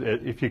shows,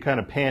 if you kind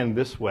of pan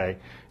this way,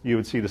 you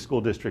would see the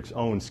school district's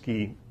own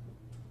ski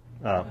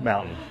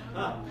mountain.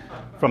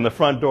 From the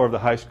front door of the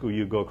high school,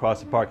 you go across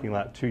the parking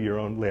lot to your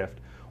own lift.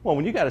 Well,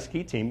 when you got a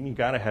ski team, you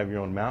got to have your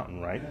own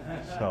mountain, right?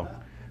 So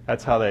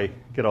that's how they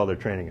get all their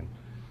training in.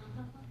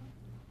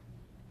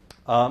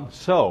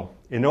 So,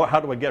 you know, how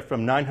do I get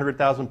from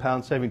 900,000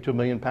 pounds saving to 1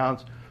 million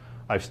pounds?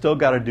 I've still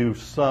got to do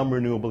some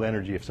renewable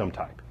energy of some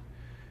type.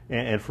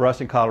 And for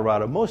us in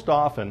Colorado, most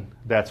often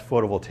that's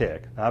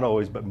photovoltaic. Not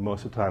always, but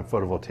most of the time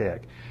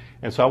photovoltaic.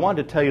 And so I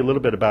wanted to tell you a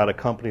little bit about a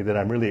company that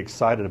I'm really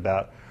excited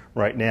about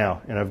right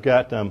now. And I've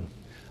got,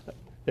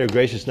 they're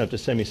gracious enough to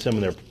send me some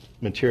of their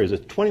materials.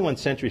 It's 21st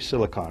Century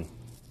Silicon.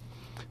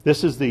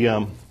 This is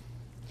the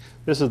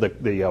This is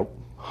the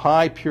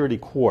high purity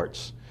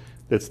quartz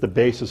that's the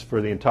basis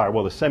for the entire,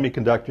 well, the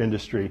semiconductor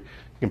industry. You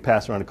can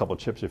pass around a couple of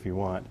chips if you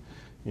want.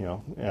 You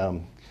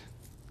know,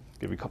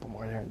 give you a couple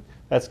more there.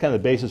 That's kind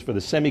of the basis for the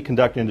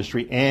semiconductor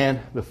industry and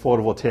the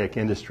photovoltaic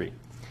industry.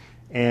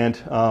 And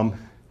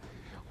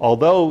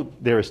although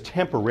there is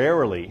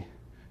temporarily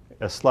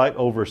a slight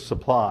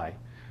oversupply,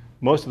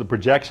 most of the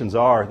projections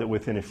are that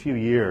within a few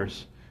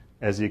years,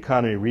 as the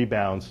economy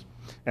rebounds,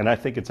 and I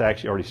think it's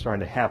actually already starting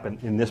to happen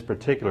in this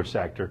particular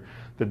sector,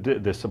 the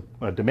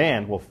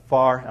demand will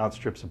far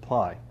outstrip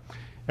supply.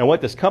 And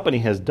what this company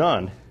has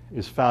done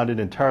is found an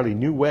entirely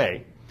new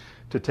way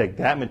to take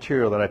that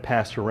material that I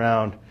passed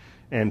around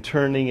and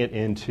turning it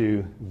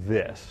into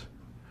this.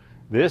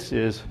 This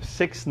is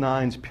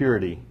 6/9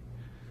 purity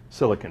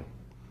silicon.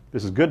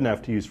 This is good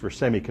enough to use for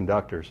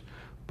semiconductors,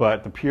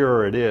 but the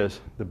purer it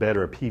is, the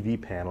better a PV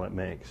panel it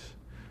makes.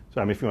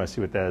 So I mean, if you want to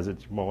see what that is,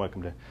 it's more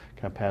welcome to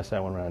kind of pass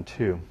that one around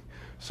too.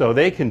 So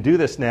they can do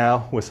this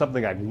now with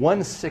something like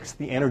 1/6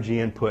 the energy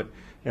input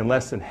in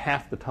less than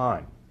half the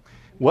time.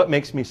 What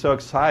makes me so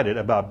excited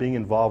about being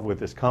involved with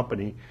this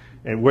company,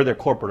 and we're their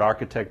corporate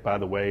architect, by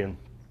the way, and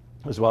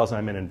as well as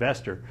I'm an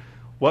investor,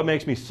 what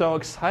makes me so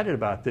excited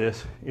about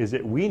this is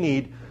that we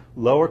need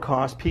lower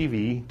cost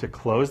PV to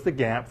close the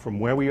gap from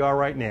where we are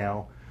right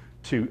now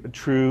to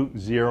true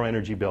zero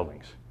energy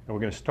buildings. And we're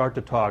going to start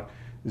to talk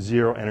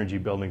zero energy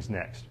buildings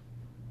next.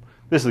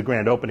 This is the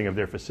grand opening of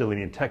their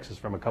facility in Texas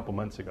from a couple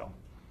months ago.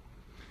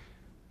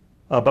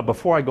 But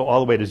before I go all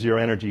the way to zero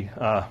energy,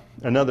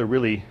 another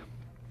really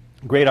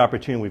great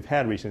opportunity we've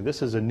had recently.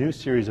 This is a new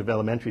series of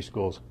elementary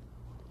schools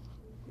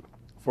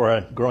for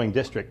a growing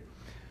district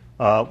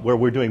where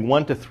we're doing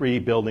 1 to 3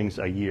 buildings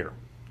a year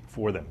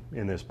for them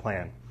in this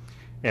plan.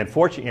 And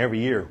fortunately, every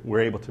year we're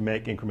able to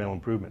make incremental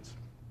improvements.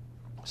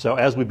 So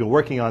as we've been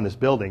working on this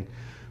building,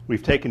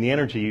 we've taken the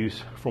energy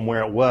use from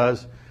where it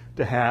was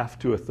to half,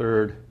 to a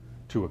third,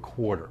 to a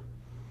quarter.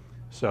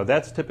 So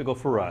that's typical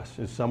for us,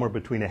 is somewhere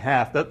between a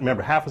half.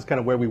 Remember, half is kind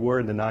of where we were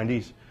in the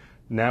 90s.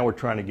 Now we're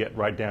trying to get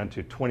right down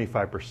to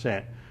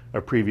 25%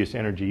 of previous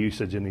energy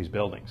usage in these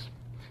buildings.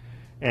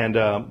 And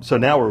so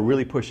now we're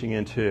really pushing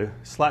into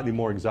slightly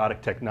more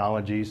exotic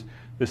technologies.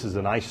 This is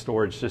an ice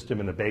storage system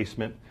in the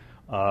basement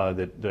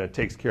that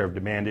takes care of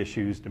demand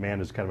issues.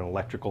 Demand is kind of an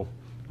electrical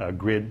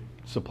grid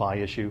supply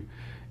issue.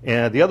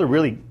 And the other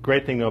really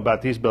great thing, though,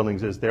 about these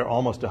buildings is they're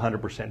almost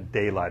 100%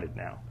 daylighted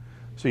now.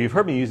 So you've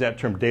heard me use that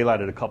term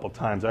daylighted a couple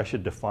times. I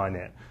should define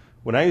that.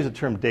 When I use the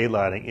term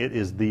daylighting, it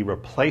is the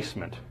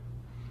replacement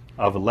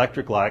of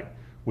electric light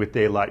with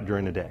daylight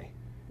during the day.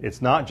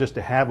 It's not just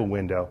to have a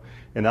window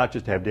and not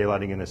just to have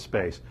daylighting in a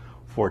space.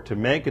 For it to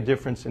make a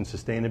difference in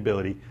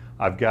sustainability,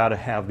 I've got to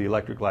have the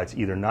electric lights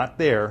either not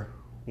there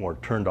or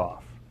turned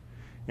off.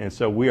 And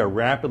so we are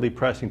rapidly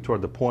pressing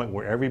toward the point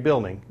where every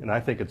building, and I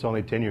think it's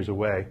only 10 years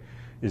away,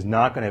 is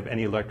not going to have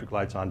any electric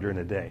lights on during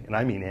the day. And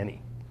I mean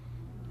any.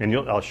 And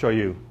I'll show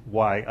you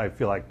why I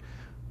feel like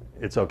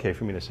it's okay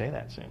for me to say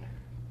that soon.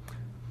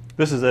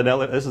 This is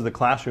the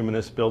classroom in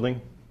this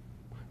building.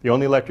 The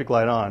only electric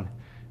light on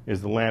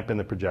is the lamp and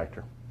the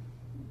projector.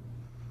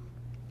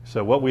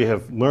 So what we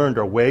have learned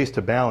are ways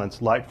to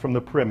balance light from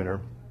the perimeter,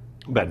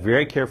 but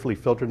very carefully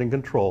filtered and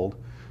controlled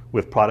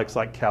with products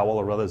like Cowell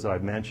or others that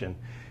I've mentioned,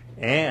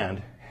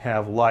 and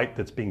have light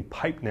that's being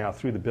piped now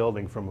through the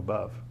building from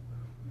above,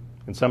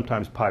 and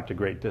sometimes piped a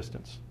great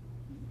distance.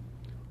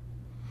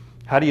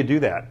 How do you do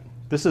that?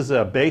 This is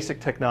a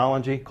basic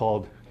technology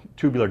called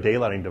tubular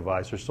daylighting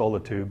device, or solar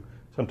tube.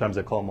 Sometimes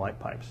they call them light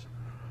pipes.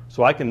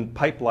 So I can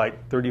pipe light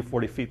 30 or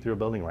 40 feet through a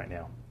building right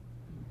now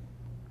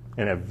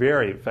and have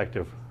very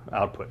effective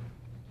output.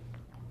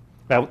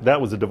 That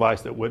was the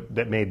device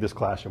that made this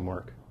classroom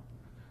work.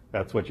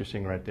 That's what you're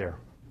seeing right there.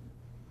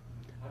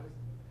 How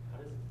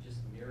does it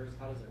just mirrors?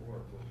 How does it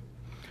work?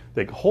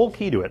 The whole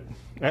key to it,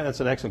 and that's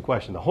an excellent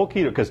question. The whole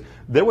key to it, because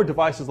there were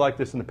devices like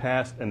this in the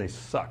past and they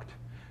sucked.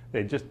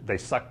 They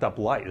sucked up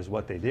light is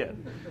what they did.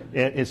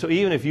 And so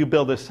even if you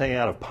build this thing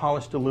out of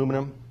polished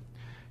aluminum,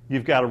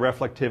 you've got a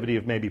reflectivity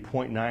of maybe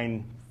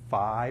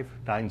 0.95,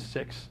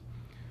 96.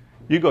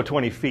 You go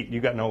 20 feet,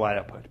 you've got no light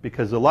output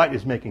because the light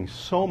is making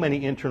so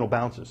many internal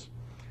bounces.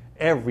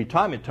 Every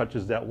time it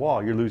touches that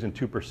wall, you're losing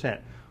 2%.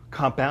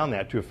 Compound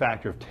that to a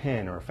factor of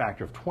 10 or a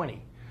factor of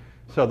 20.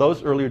 So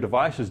those earlier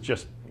devices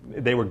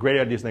they were great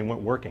ideas and they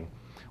weren't working.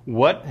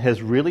 What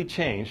has really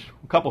changed,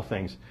 a couple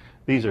things.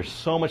 These are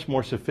so much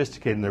more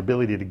sophisticated in their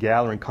ability to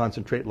gather and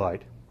concentrate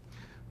light.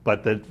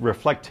 But the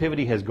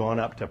reflectivity has gone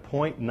up to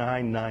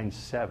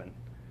 0.997.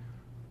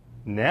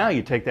 Now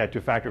you take that to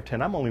a factor of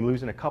 10, I'm only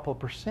losing a couple of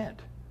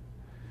percent.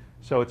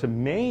 So it's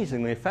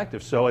amazingly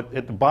effective. So at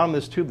the bottom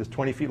of this tube that's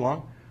 20 feet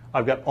long,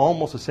 I've got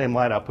almost the same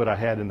light output I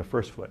had in the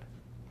first foot.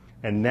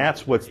 And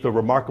that's what's the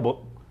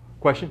remarkable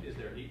question? Is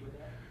there heat with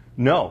that?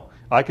 No.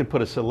 I can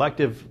put a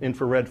selective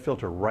infrared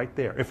filter right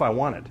there if I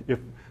want it. If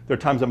there are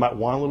times I might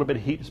want a little bit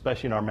of heat,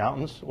 especially in our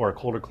mountains or a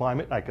colder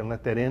climate, I can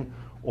let that in,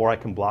 or I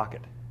can block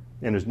it.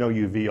 And there's no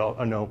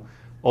UV, no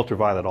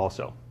ultraviolet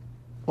also,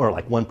 or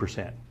like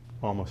 1%,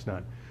 almost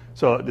none.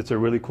 So it's a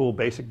really cool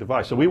basic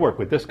device. So we work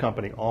with this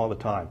company all the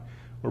time.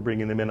 We're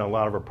bringing them in on a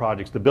lot of our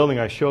projects. The building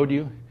I showed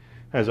you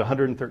has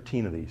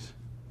 113 of these.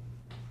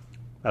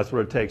 That's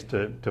what it takes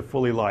to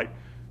fully light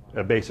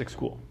a basic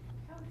school.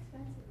 How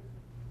expensive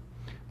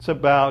is it? It's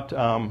about,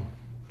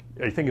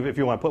 I think if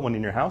you want to put one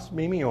in your house,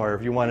 Mimi, or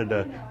if you wanted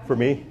to, for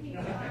me?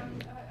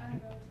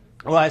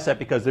 Well, I said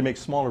because they make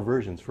smaller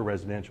versions for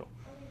residential.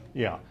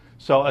 Yeah.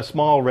 So a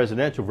small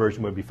residential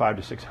version would be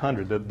 500 to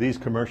 600. These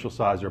commercial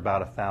size are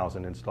about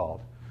 1,000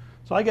 installed.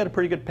 So I get a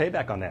pretty good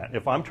payback on that.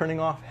 If I'm turning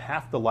off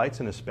half the lights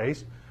in a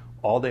space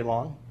all day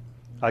long,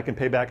 I can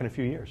pay back in a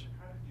few years.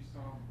 How did you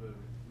solve the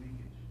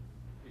leakage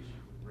issue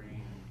with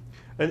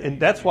rain? And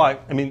that's why,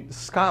 I mean,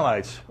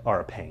 skylights are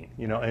a pain,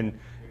 you know, and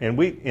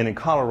in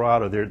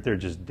Colorado, they're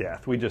just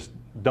death. We just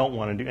don't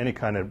want to do any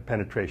kind of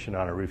penetration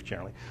on a roof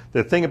generally.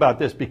 The thing about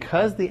this,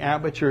 because the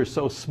aperture is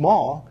so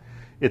small,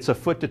 it's 1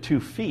 foot to 2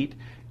 feet,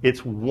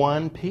 it's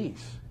one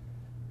piece.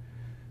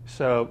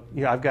 So,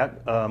 you know, I've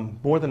got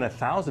more than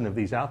 1,000 of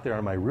these out there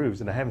on my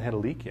roofs, and I haven't had a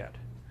leak yet.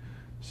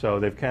 So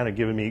they've kind of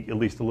given me at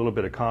least a little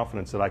bit of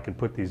confidence that I can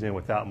put these in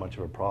without much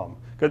of a problem.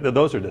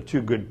 Those are the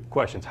two good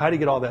questions. How do you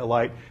get all that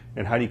light,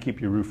 and how do you keep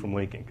your roof from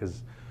leaking?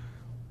 Because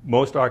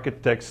most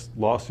architects'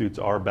 lawsuits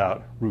are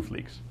about roof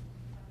leaks.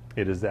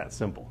 It is that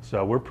simple.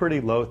 So we're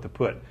pretty loath to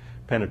put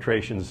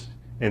penetrations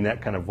in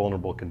that kind of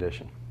vulnerable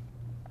condition.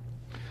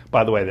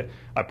 By the way,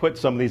 I put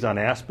some of these on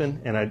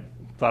Aspen, and I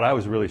thought I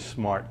was really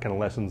smart, kind of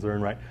lessons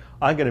learned, right?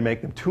 I'm going to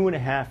make them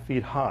 2.5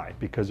 feet high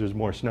because there's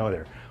more snow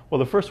there. Well,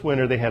 the first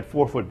winter, they had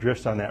 4-foot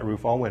drifts on that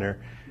roof all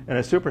winter, and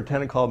the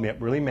superintendent called me up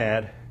really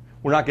mad.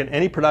 We're not getting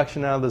any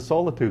production out of the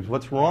solar tubes.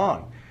 What's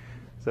wrong?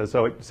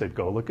 So it said,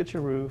 go look at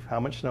your roof. How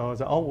much snow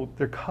is it? Oh, well,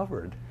 they're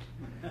covered.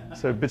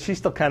 So, but she's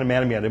still kind of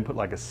mad at me. I didn't put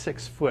like a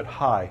 6-foot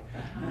high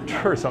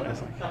or something.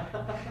 It's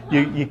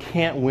like, you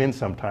can't win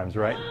sometimes,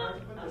 right?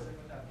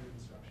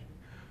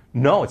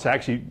 No, it's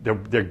actually,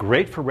 they're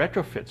great for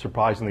retrofit,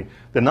 surprisingly.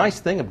 The nice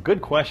thing, a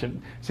good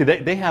question, see,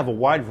 they have a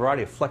wide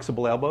variety of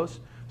flexible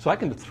elbows, so I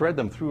can thread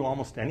them through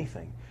almost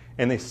anything.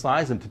 And they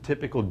size them to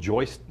typical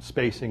joist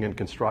spacing and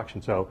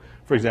construction. So,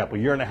 for example,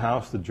 you're in a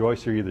house, the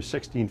joists are either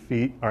 16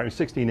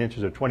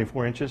 inches or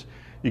 24 inches.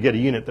 You get a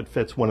unit that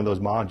fits one of those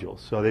modules.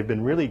 So they've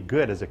been really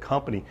good as a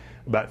company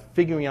about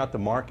figuring out the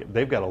market.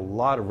 They've got a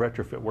lot of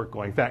retrofit work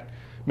going. In fact,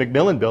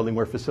 McMillan Building,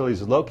 where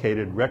facilities is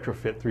located,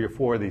 retrofit 3 or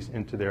 4 of these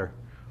into their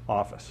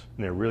office,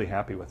 and they're really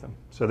happy with them.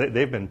 So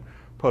they've been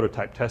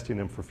prototype testing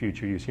them for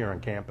future use here on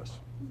campus.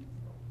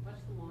 What's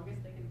the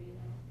longest they can be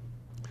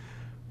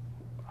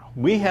now?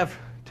 We have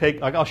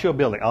I'll show a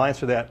building. I'll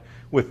answer that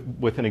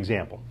with an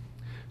example.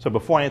 So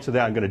before I answer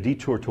that, I'm going to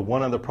detour to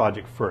one other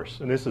project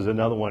first. And this is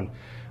another one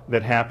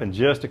that happened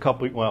just a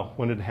couple, well,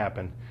 when did it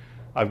happen?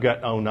 I've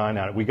got 09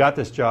 on it. We got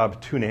this job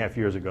 2.5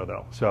 years ago,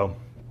 though. So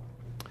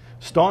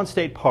Staunton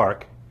State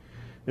Park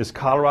is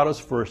Colorado's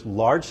first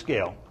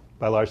large-scale,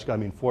 by large scale I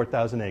mean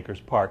 4,000 acres,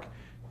 park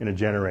in a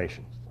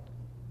generation.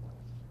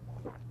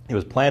 It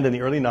was planned in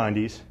the early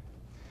 90s,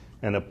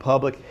 and the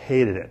public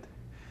hated it.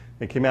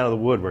 It came out of the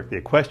woodwork. The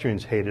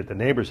equestrians hated it. The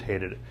neighbors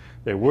hated it.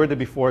 They were to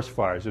be forest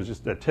fires. It was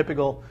just a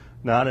typical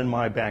not in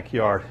my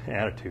backyard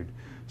attitude.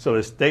 So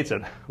the state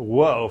said,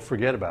 whoa,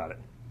 forget about it.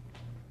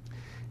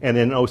 And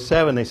in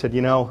 07, they said,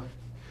 you know,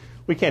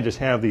 we can't just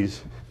have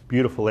these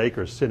beautiful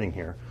acres sitting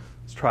here.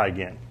 Let's try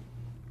again.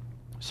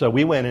 So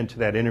we went into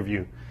that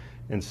interview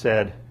and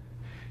said,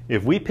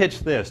 if we pitch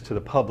this to the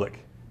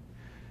public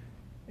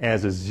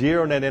as a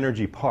zero net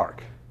energy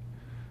park,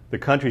 the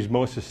country's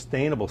most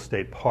sustainable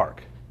state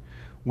park,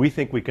 we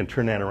think we can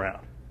turn that around.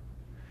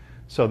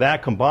 So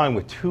that combined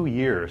with 2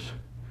 years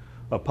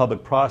of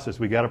public process,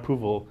 we got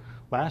approval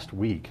last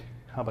week.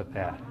 How about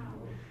that?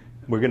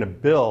 We're going to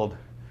build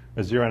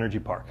a zero energy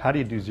park. How do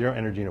you do zero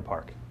energy in a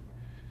park?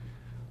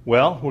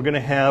 Well, we're going to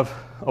have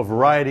a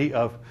variety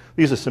of,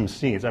 these are some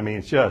scenes. I mean,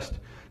 it's just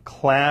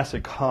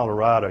classic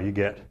Colorado. You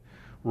get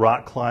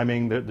rock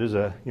climbing. There's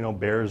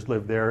bears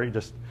live there.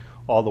 Just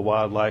all the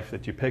wildlife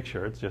that you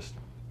picture. It's just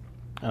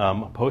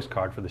a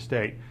postcard for the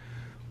state.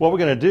 What we're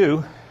going to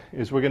do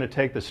is we're going to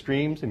take the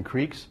streams and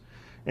creeks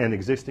and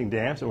existing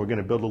dams, and we're going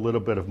to build a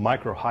little bit of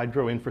micro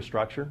hydro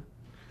infrastructure,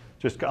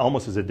 just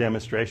almost as a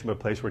demonstration of a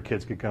place where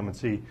kids could come and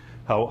see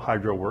how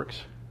hydro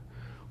works.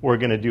 We're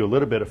going to do a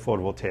little bit of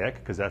photovoltaic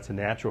because that's a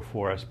natural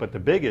for us. But the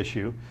big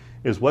issue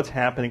is what's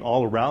happening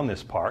all around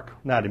this park,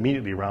 not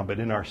immediately around, but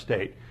in our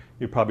state.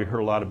 You've probably heard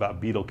a lot about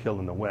beetle kill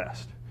in the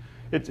West.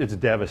 It's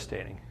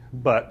devastating.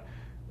 But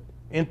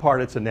in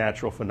part, it's a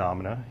natural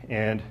phenomena,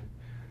 and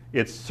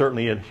it's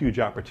certainly a huge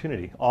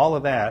opportunity. All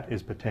of that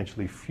is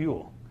potentially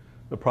fuel.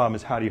 The problem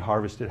is how do you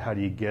harvest it? How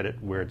do you get it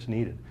where it's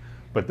needed?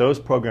 But those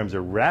programs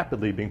are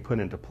rapidly being put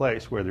into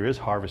place where there is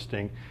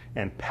harvesting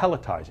and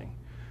pelletizing.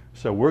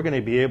 So we're going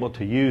to be able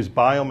to use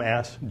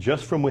biomass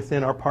just from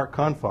within our park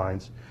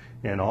confines,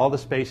 and all the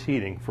space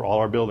heating for all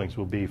our buildings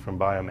will be from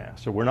biomass.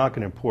 So we're not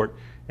going to import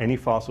any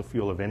fossil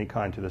fuel of any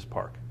kind to this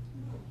park.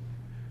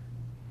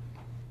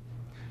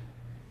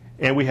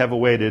 And we have a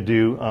way to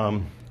do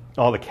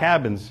all the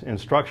cabins and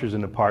structures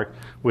in the park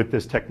with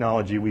this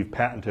technology we've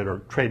patented or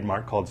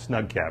trademarked called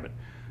Snug Cabin.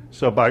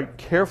 So by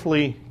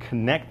carefully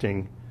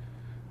connecting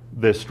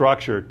the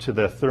structure to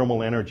the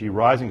thermal energy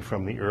rising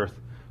from the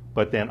earth,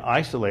 but then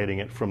isolating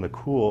it from the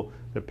cool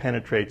that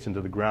penetrates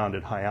into the ground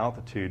at high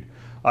altitude,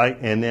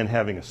 and then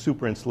having a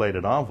super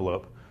insulated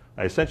envelope,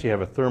 I essentially have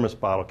a thermos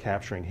bottle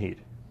capturing heat.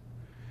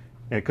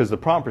 And because the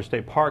problem for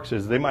state parks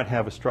is they might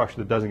have a structure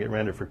that doesn't get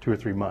rendered for 2 or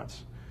 3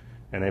 months,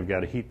 and they've got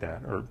to heat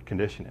that or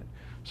condition it.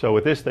 So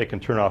with this, they can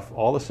turn off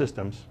all the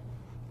systems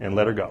and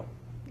let her go.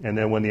 And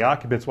then when the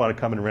occupants want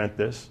to come and rent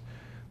this,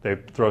 they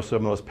throw some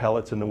of those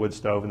pellets in the wood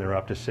stove, and they're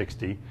up to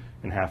 60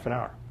 in half an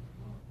hour.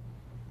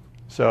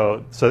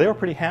 So they were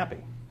pretty happy.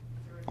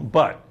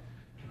 But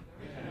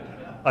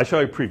I show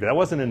you a preview. That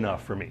wasn't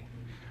enough for me.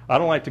 I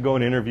don't like to go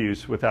in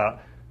interviews without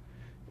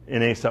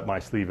an ace up my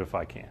sleeve if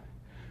I can.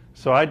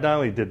 So I not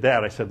only did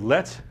that, I said,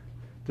 let's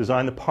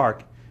design the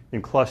park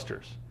in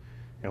clusters.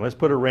 And let's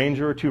put a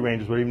ranger or 2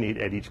 rangers, whatever you need,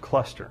 at each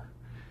cluster.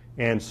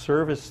 And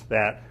service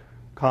that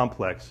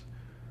complex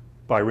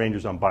by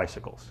rangers on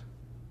bicycles.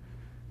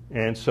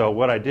 And so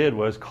what I did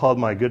was called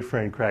my good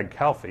friend Craig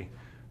Calfee,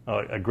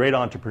 a great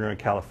entrepreneur in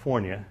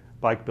California,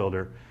 bike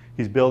builder.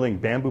 He's building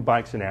bamboo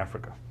bikes in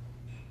Africa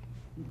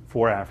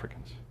for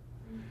Africans.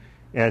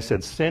 And I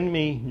said, send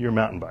me your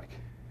mountain bike.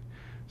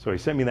 So he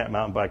sent me that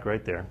mountain bike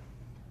right there.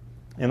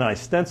 And I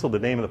stenciled the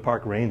name of the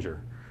park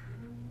ranger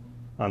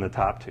on the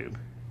top tube.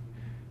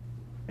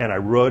 And I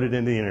wrote it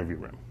in the interview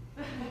room.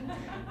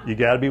 You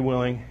got to be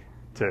willing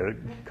to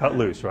cut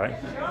loose, right?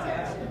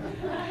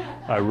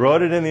 I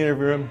wrote it in the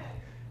interview room,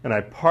 and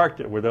I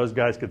parked it where those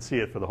guys could see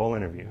it for the whole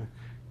interview,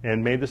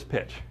 and made this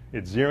pitch.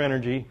 It's zero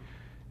energy,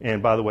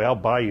 and by the way, I'll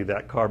buy you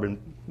that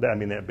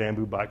that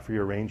bamboo bike for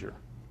your Ranger,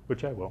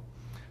 which I will.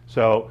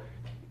 So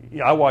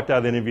I walked out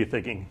of the interview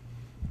thinking,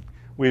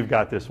 we've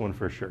got this one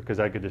for sure, because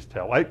I could just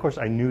tell. Of course,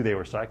 I knew they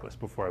were cyclists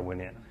before I went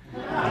in.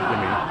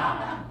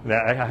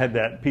 I had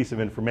that piece of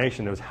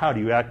information. It was how do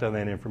you act on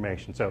that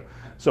information?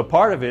 So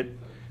part of it,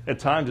 at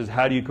times, is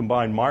how do you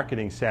combine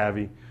marketing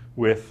savvy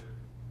with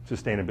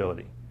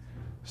sustainability?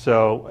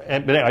 But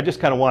anyway, I just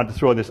kind of wanted to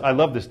throw this. I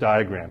love this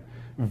diagram.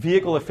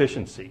 Vehicle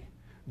efficiency.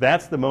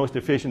 That's the most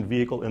efficient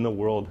vehicle in the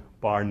world,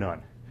 bar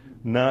none.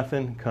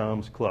 Nothing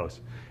comes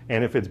close.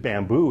 And if it's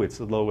bamboo, it's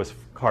the lowest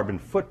carbon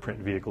footprint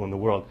vehicle in the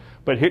world.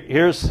 But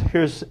here's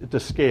the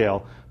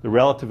scale, the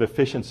relative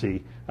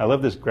efficiency. I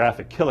love this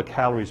graphic,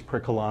 kilocalories per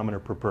kilometer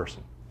per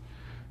person.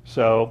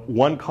 So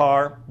 1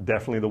 car,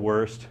 definitely the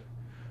worst.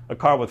 A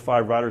car with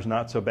 5 riders,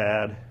 not so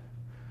bad.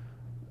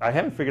 I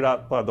haven't figured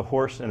out the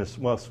horse and a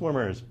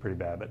swimmer is pretty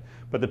bad,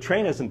 but the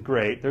train isn't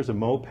great. There's a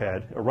moped,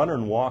 a runner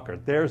and walker.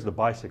 There's the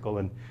bicycle,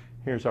 and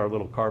here's our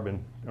little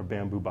carbon or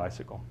bamboo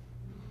bicycle.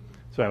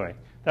 So anyway,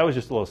 that was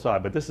just a little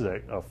side, but this is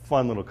a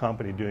fun little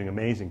company doing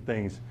amazing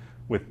things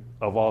with,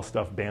 of all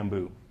stuff,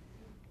 bamboo.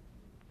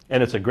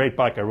 And it's a great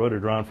bike. I rode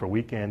it around for a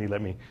weekend. He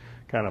let me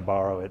kind of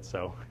borrow it,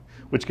 so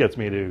which gets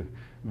me to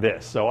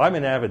this. So I'm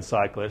an avid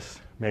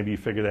cyclist. Maybe you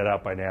figured that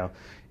out by now.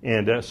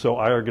 And so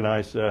I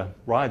organize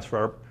rides for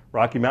our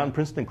Rocky Mountain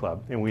Princeton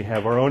Club, and we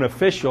have our own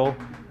official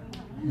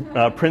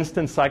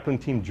Princeton cycling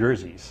team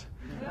jerseys.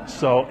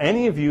 So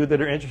any of you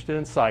that are interested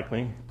in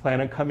cycling,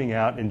 plan on coming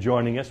out and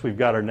joining us. We've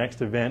got our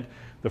next event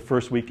the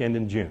first weekend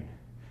in June,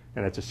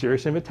 and it's a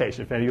serious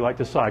invitation if any of you like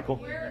to cycle.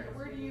 Where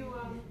do you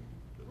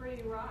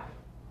ride?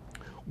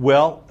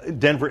 Well,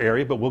 Denver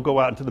area, but we'll go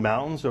out into the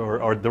mountains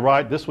or the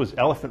ride. This was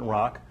Elephant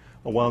Rock,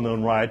 a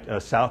well-known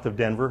ride south of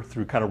Denver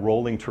through kind of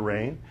rolling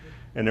terrain.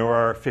 And there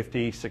are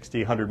 50,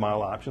 60,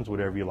 100-mile options,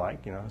 whatever you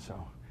like, you know.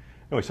 So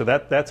anyway, so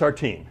that's our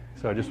team.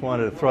 So I just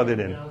wanted to throw that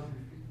in.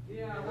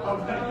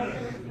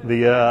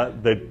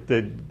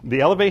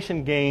 The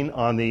elevation gain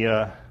on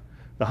the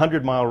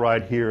 100-mile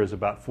ride here is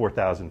about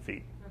 4,000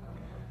 feet.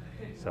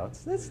 So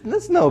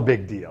that's no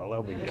big deal.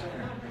 No big deal.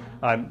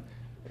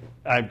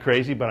 I'm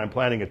crazy, but I'm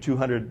planning a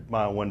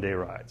 200-mile one-day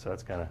ride. So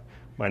that's kind of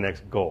my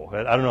next goal.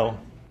 I don't know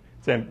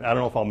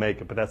if I'll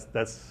make it, but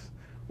that's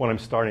what I'm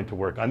starting to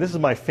work on. This is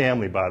my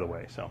family, by the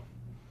way, so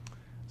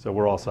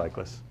we're all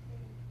cyclists.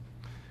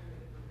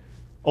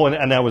 Oh,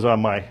 and that was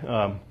on my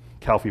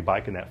Calfee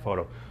bike in that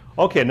photo.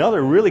 Okay,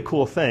 another really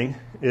cool thing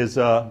is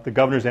the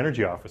Governor's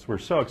Energy Office. We're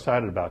so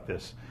excited about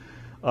this.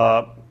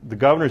 The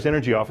Governor's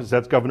Energy Office,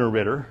 that's Governor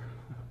Ritter,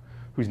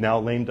 who's now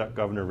lame duck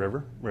Governor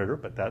Ritter,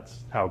 but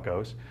that's how it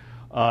goes.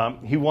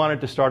 He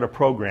wanted to start a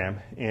program,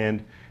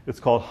 and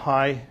it's called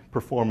High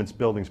Performance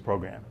Buildings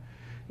Program.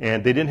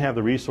 And they didn't have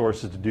the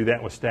resources to do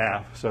that with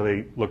staff, so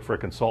they looked for a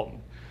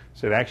consultant.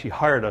 So they actually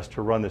hired us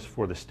to run this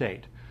for the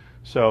state.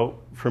 So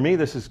for me,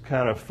 this is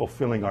kind of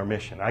fulfilling our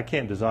mission. I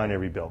can't design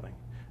every building,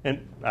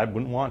 and I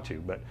wouldn't want to,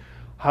 but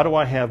how do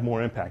I have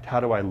more impact? How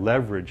do I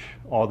leverage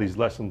all these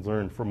lessons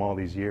learned from all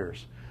these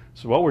years?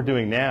 So what we're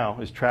doing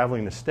now is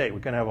traveling the state. We're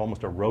going to have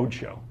almost a road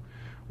show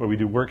where we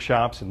do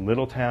workshops in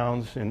little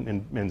towns,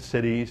 in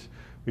cities.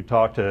 We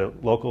talk to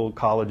local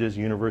colleges,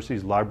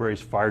 universities,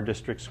 libraries, fire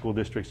districts, school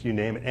districts, you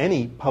name it.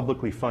 Any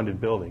publicly funded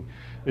building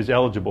is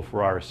eligible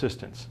for our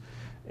assistance.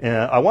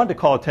 I wanted to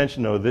call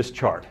attention to this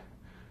chart.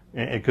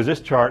 Because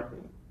this chart,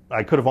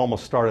 I could have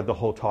almost started the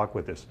whole talk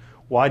with this.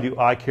 Why do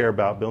I care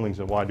about buildings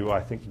and why do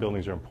I think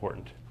buildings are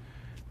important?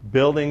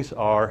 Buildings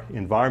are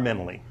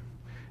environmentally,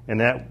 and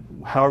that,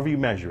 however you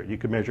measure it, you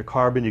could measure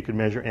carbon, you could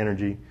measure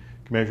energy, you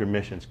could measure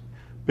emissions.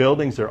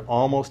 Buildings are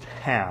almost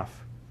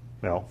half,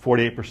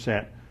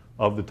 48%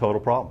 of the total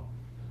problem.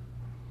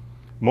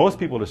 Most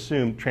people would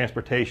assume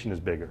transportation is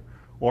bigger,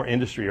 or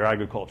industry or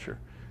agriculture.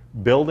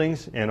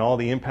 Buildings and all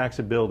the impacts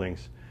of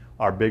buildings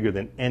are bigger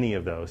than any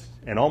of those,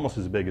 and almost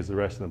as big as the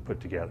rest of them put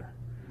together.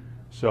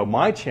 So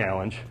my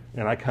challenge,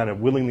 and I kind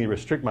of willingly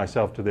restrict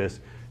myself to this,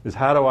 is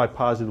how do I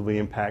positively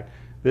impact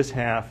this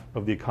half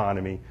of the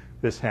economy,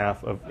 this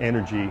half of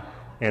energy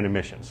and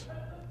emissions?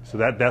 So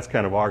that's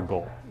kind of our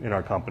goal in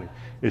our company,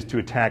 is to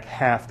attack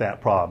half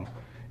that problem.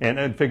 And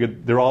I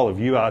figured there are all of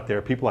you out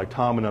there, people like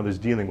Tom and others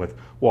dealing with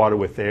water,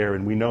 with air,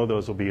 and we know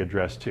those will be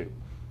addressed too.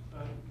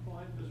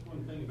 Well, just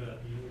one thing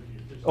about the energy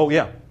efficiency. Oh,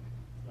 yeah.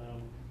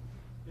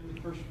 In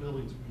the first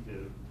buildings we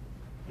did,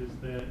 is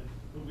that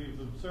what we've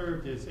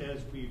observed is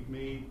as we've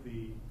made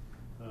the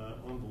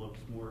envelopes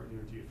more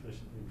energy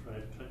efficient and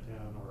tried to cut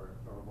down our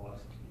loss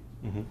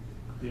speeds,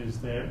 is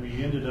that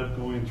we ended up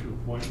going to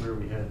a point where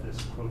we had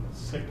this, quote,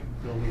 sick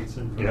building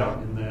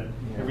syndrome, in that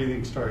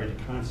everything started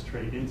to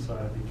concentrate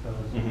inside because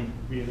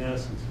we, in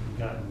essence, had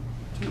gotten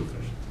too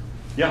efficient.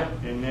 Yeah.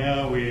 And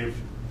now we've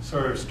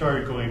sort of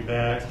started going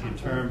back in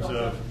terms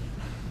of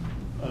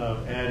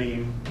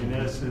adding, in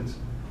essence,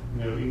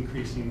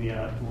 increasing the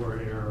outdoor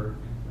air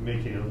and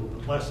making it a little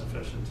bit less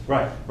efficient.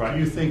 Right, right. Do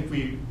you think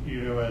we,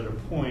 at a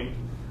point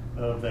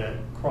of that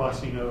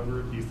crossing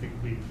over, do you think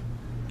we've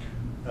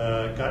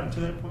gotten to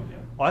that point yet?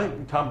 Well, I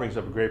think Tom brings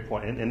up a great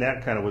point, and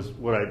that kind of was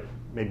what I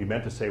maybe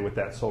meant to say with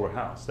that solar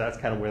house. That's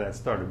kind of where that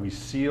started. We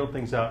sealed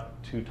things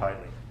out too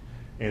tightly.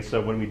 And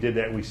so when we did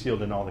that, we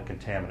sealed in all the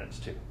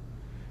contaminants too.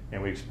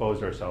 And we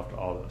exposed ourselves to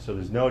all those. So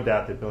there's no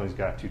doubt that buildings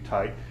got too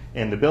tight.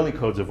 And the building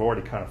codes have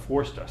already kind of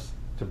forced us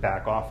to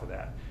back off of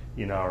that.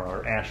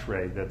 Our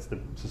ASHRAE, that's the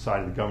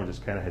Society of the Government,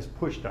 just kind of has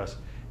pushed us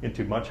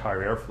into much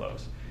higher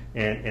airflows.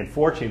 And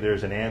fortunately,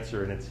 there's an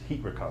answer, and it's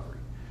heat recovery.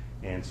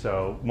 And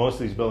so most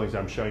of these buildings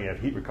I'm showing you have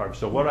heat recovery.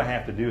 So what I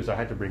have to do is I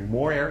have to bring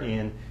more air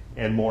in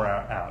and more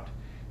air out.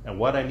 And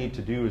what I need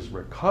to do is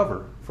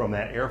recover from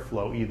that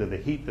airflow, either the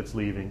heat that's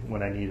leaving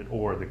when I need it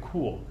or the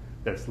cool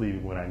that's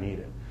leaving when I need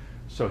it.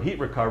 So heat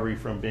recovery,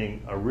 from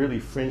being a really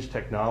fringe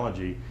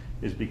technology,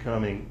 is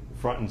becoming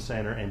front and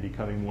center and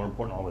becoming more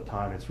important all the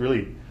time. It's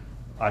really,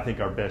 I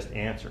think, our best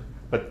answer.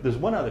 But there's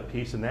one other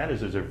piece, and that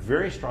is there's a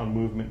very strong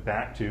movement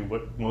back to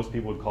what most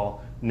people would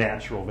call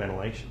natural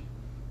ventilation.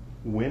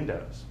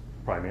 Windows,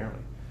 primarily.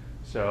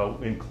 So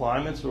in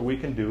climates where we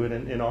can do it,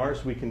 and in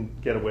ours we can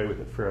get away with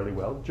it fairly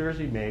well.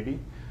 Jersey, maybe.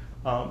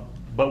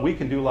 But we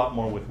can do a lot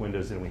more with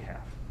windows than we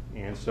have.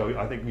 And so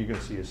I think you're going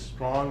to see a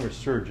strong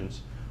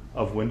resurgence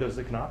of windows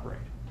that can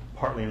operate,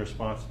 partly in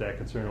response to that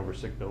concern over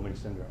sick building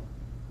syndrome.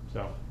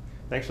 So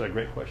thanks for that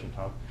great question,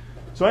 Tom.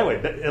 So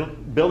anyway,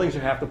 buildings are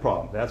half the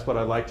problem. That's what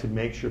I like to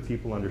make sure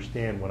people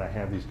understand when I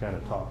have these kind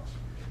of talks,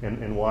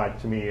 and why,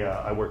 to me,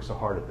 I work so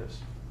hard at this.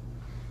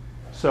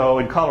 So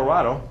in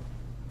Colorado,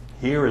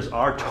 here is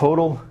our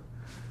total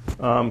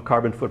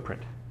carbon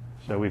footprint.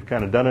 So we've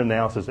kind of done an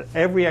analysis of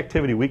every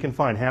activity we can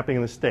find happening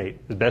in the state,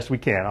 as best we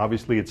can.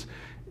 Obviously, it's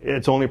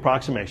only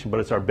approximation, but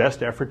it's our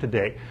best effort to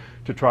date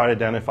to try to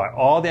identify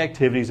all the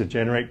activities that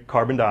generate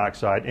carbon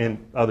dioxide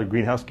and other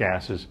greenhouse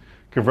gases,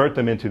 convert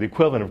them into the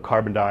equivalent of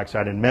carbon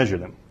dioxide, and measure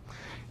them.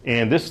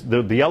 And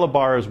the yellow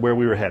bar is where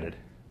we were headed.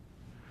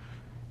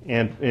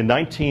 And in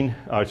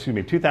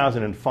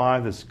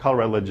 2005, this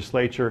Colorado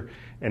legislature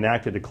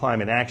enacted a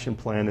climate action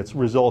plan that's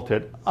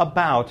resulted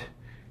about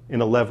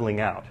in a leveling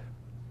out,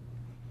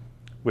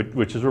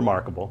 which is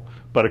remarkable.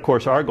 But of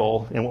course, our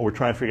goal, and what we're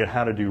trying to figure out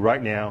how to do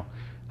right now,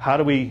 how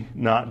do we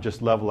not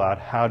just level out,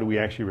 how do we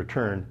actually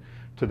return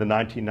to the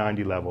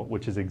 1990 level,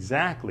 which is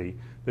exactly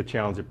the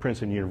challenge that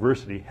Princeton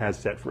University has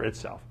set for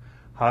itself.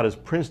 How does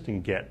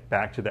Princeton get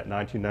back to that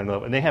 1990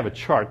 level? And they have a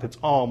chart that's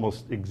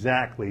almost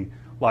exactly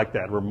like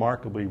that,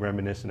 remarkably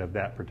reminiscent of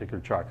that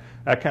particular chart.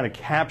 That kind of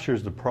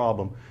captures the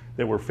problem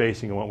that we're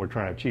facing and what we're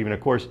trying to achieve. And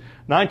of course,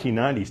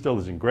 1990 still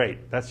isn't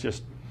great. That's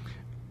just,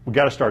 we've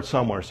got to start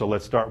somewhere, so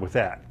let's start with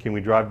that. Can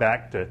we drive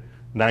back to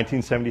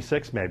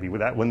 1976 maybe?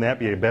 Wouldn't that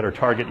be a better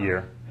target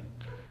year?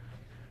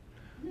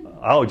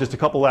 Oh, just a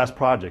couple last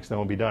projects, then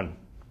we'll be done.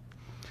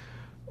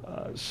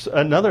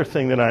 Another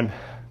thing that I'm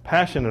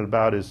passionate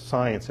about is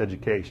science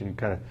education. You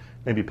kind of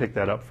maybe pick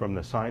that up from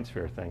the science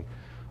fair thing.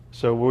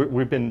 So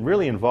we've been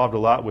really involved a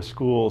lot with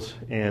schools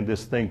and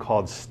this thing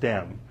called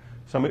STEM.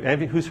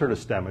 Who's heard of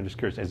STEM? I'm just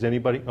curious. Has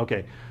anybody?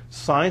 Okay.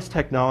 Science,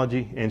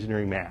 technology,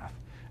 engineering, math.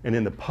 And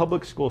in the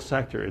public school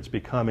sector, it's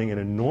becoming an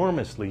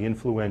enormously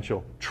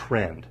influential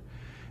trend.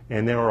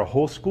 And there are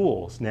whole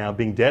schools now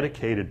being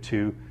dedicated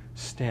to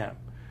STEM,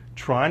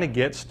 trying to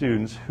get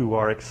students who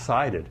are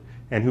excited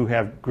and who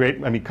have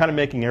great, kind of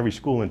making every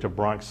school into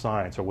Bronx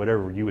Science or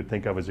whatever you would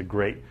think of as a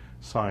great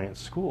science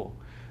school.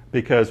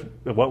 Because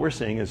what we're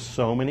seeing is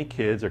so many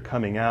kids are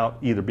coming out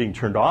either being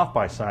turned off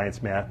by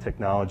science, math,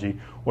 technology,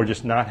 or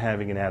just not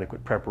having an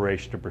adequate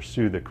preparation to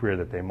pursue the career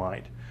that they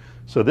might.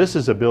 So this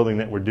is a building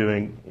that we're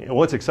doing.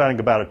 What's exciting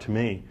about it to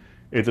me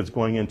is it's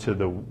going into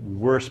the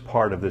worst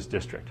part of this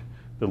district,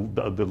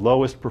 the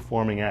lowest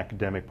performing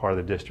academic part of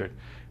the district.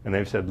 And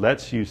they've said,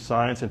 let's use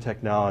science and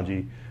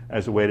technology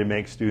as a way to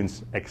make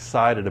students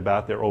excited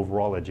about their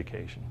overall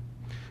education.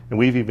 And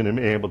we've even been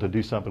able to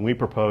do something. We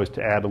proposed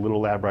to add a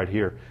little lab right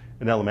here,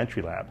 an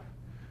elementary lab.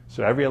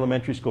 So every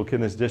elementary school kid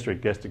in this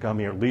district gets to come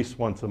here at least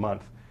once a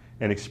month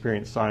and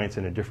experience science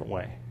in a different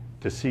way,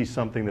 to see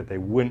something that they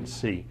wouldn't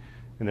see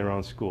in their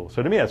own school.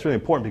 So to me, that's really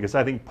important, because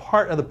I think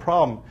part of the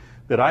problem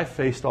that I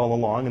faced all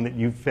along and that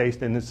you've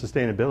faced in this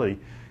sustainability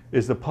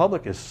is the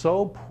public is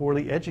so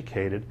poorly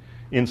educated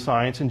in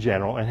science in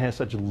general and has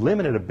such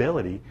limited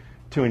ability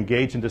to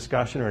engage in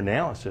discussion or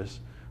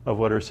analysis of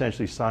what are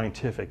essentially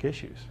scientific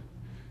issues.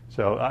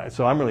 So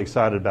I'm really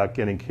excited about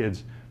getting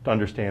kids to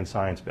understand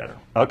science better.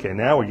 Okay,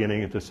 now we're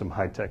getting into some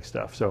high-tech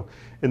stuff. So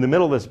in the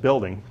middle of this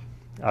building,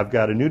 I've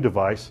got a new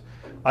device.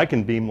 I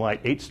can beam light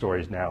 8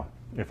 stories now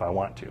if I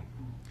want to.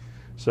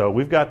 So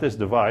we've got this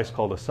device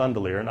called a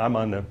Sundelier, and I'm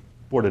on the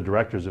board of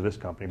directors of this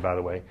company, by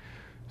the way.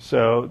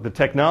 So the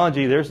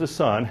technology, there's the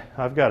sun.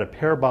 I've got a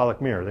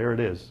parabolic mirror. There it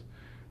is,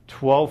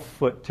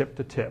 12-foot tip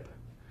to tip.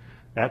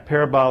 That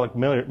parabolic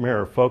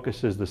mirror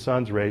focuses the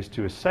sun's rays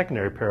to a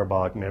secondary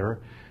parabolic mirror,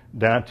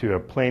 down to a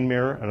plane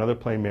mirror, another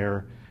plane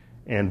mirror,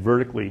 and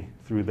vertically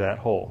through that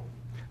hole.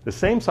 The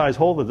same size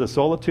hole that the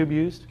solar tube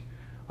used,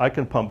 I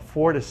can pump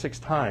 4 to 6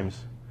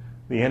 times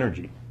the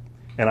energy.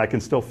 And I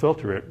can still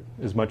filter it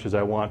as much as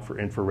I want for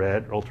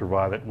infrared,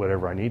 ultraviolet,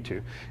 whatever I need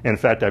to. And in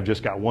fact, I've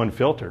just got one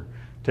filter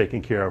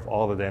taking care of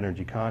all of the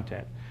energy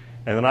content.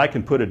 And then I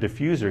can put a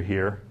diffuser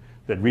here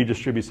that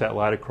redistributes that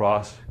light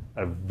across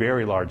a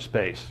very large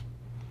space.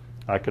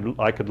 I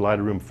could light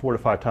a room 4 to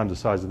 5 times the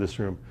size of this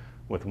room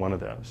with one of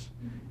those.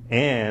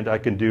 And I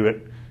can do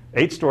it,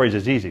 8 stories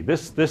is easy.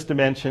 This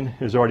dimension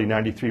is already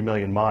 93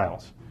 million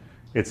miles.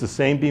 It's the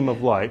same beam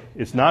of light.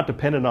 It's not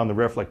dependent on the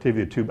reflectivity of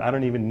the tube. I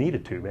don't even need a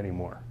tube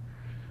anymore.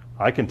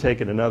 I can take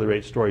it another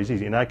 8 stories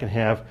easy, and I can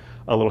have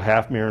a little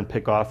half mirror and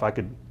pick off. I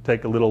could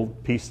take a little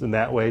piece in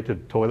that way to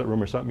toilet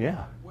room or something,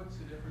 yeah. What's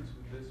the difference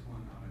with this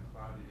one on a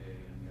cloudy day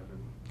and the other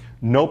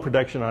one? No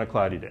production on a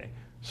cloudy day.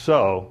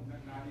 So,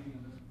 Not even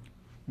in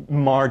this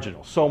one?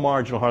 marginal, so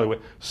marginal, hardly.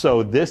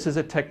 So this is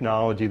a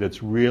technology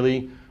that's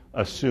really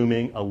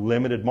assuming a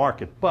limited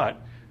market,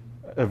 but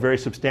a very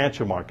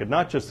substantial market,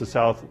 not just the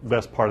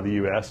southwest part of the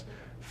U.S.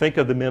 Think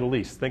of the Middle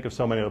East. Think of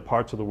so many other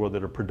parts of the world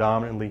that are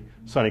predominantly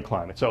sunny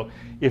climate. So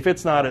if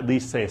it's not at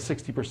least, say, a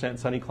 60%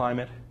 sunny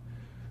climate,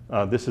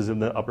 this is in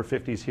the upper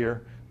 50s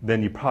here,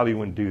 then you probably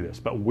wouldn't do this.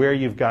 But where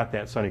you've got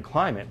that sunny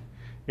climate,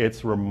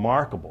 it's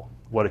remarkable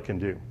what it can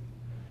do.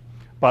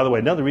 By the way,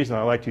 another reason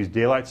I like to use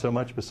daylight so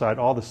much, beside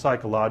all the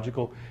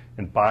psychological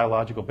and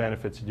biological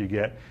benefits that you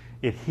get,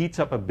 it heats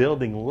up a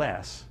building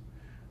less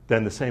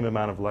than the same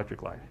amount of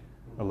electric light.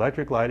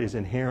 Electric light is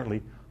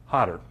inherently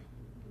hotter,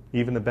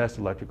 even the best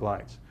electric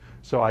lights.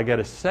 So I get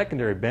a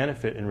secondary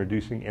benefit in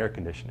reducing air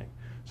conditioning.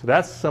 So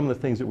that's some of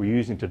the things that we're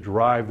using to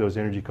drive those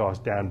energy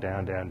costs down,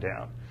 down, down,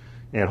 down,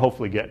 and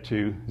hopefully get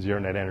to zero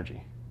net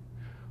energy.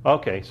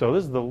 Okay, so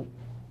this is the,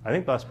 I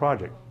think, last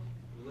project.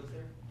 Who lives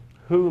there?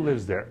 Who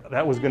lives there?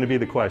 That was going to be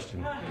the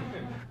question.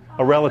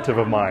 A relative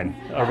of mine,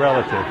 a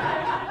relative.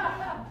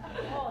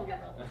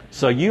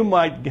 So you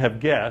might have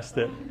guessed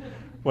that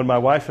when my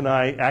wife and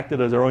I acted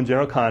as our own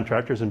general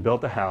contractors and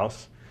built a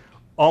house,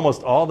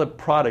 almost all the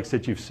products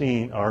that you've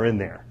seen are in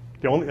there.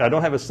 I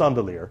don't have a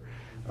Sundelier,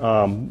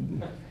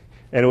 and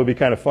it would be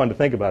kind of fun to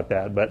think about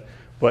that.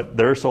 But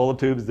there are solar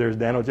tubes, there's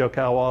Nanogel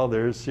Calwall,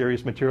 there's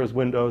Serious Materials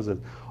Windows,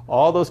 and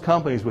all those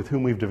companies with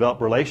whom we've developed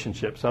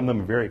relationships, some of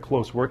them are very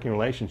close working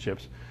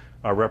relationships,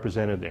 are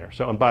represented there.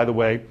 So, and by the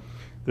way,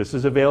 this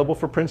is available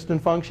for Princeton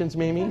functions,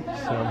 Mimi.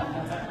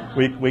 So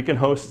we can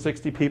host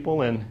 60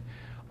 people, and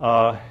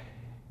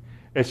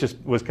it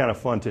just was kind of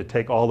fun to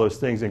take all those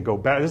things and go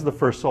back. This is the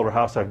first solar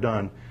house I've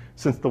done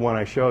since the one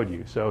I showed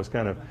you. So it's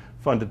kind of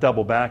fun to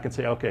double back and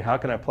say, okay, how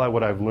can I apply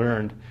what I've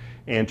learned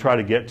and try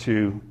to get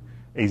to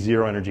a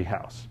zero energy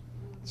house?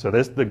 So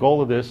the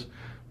goal of this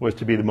was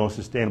to be the most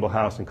sustainable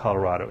house in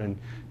Colorado. And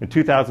in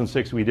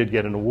 2006, we did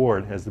get an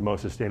award as the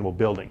most sustainable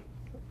building,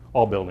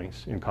 all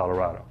buildings in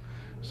Colorado.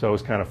 So it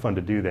was kind of fun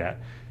to do that.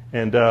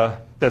 And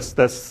that's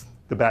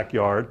the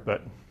backyard,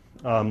 but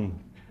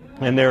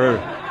and there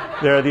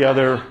are the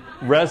other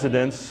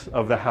residents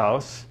of the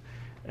house.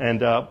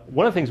 And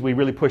one of the things we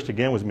really pushed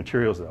again was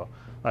materials, though.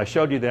 I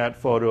showed you that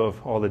photo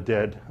of all the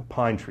dead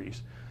pine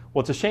trees. Well,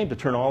 it's a shame to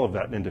turn all of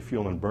that into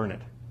fuel and burn it.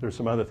 There's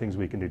some other things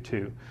we can do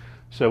too.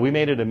 So we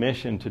made it a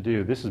mission to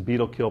do, this is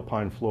beetle kill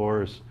pine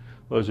floors,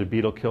 those are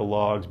beetle kill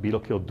logs,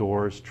 beetle kill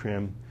doors,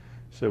 trim.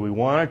 So we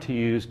wanted to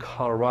use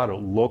Colorado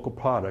local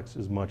products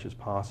as much as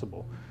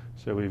possible.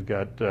 So we've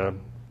got a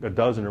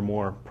dozen or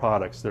more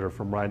products that are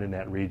from right in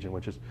that region,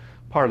 which is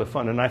part of the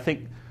fun. And I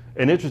think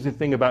an interesting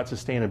thing about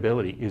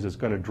sustainability is it's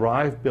going to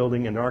drive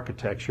building and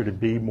architecture to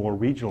be more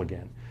regional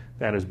again.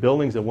 That is,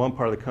 buildings in one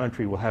part of the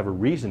country will have a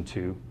reason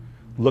to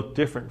look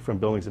different from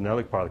buildings in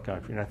another part of the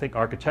country. And I think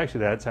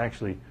architecturally that's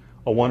actually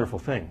a wonderful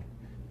thing.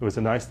 It was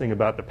a nice thing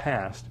about the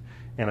past,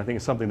 and I think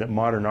it's something that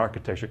modern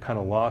architecture kind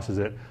of lost, is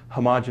that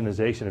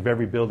homogenization of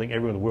every building,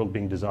 everywhere in the world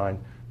being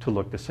designed to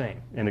look the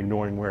same and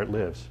ignoring where it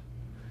lives.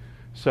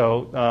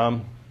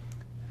 So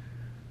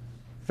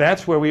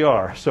that's where we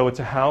are. So it's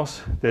a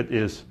house that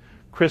is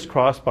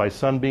crisscrossed by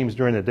sunbeams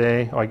during the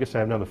day. Oh, I guess I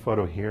have another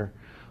photo here.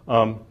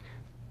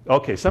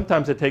 Okay,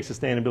 sometimes it takes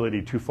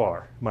sustainability too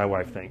far, my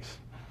wife thinks.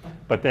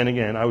 But then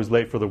again, I was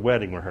late for the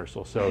wedding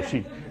rehearsal, so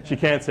she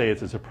can't say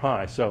it's a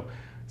surprise. So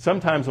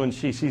sometimes when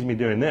she sees me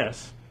doing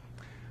this,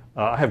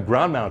 I have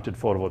ground-mounted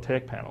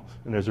photovoltaic panels.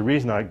 And there's a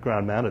reason I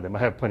ground-mounted them. I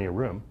have plenty of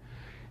room.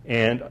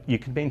 And you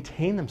can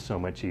maintain them so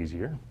much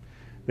easier.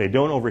 They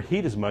don't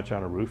overheat as much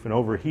on a roof, and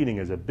overheating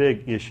is a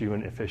big issue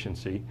in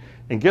efficiency.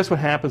 And guess what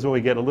happens when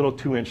we get a little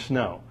 2-inch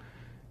snow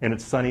and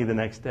it's sunny the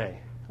next day?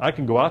 I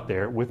can go out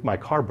there with my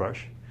car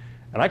brush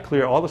and I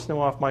clear all the snow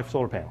off my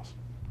solar panels.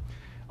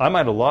 I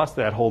might have lost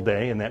that whole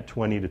day and that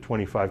 20 to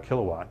 25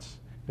 kilowatts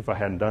if I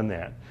hadn't done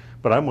that.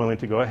 But I'm willing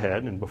to go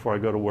ahead and before I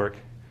go to work,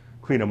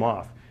 clean them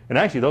off. And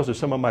actually, those are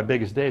some of my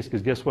biggest days,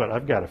 because guess what?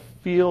 I've got a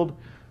field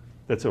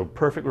that's a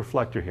perfect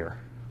reflector here,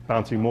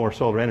 bouncing more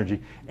solar energy,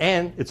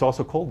 and it's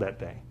also cold that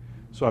day,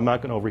 so I'm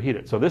not going to overheat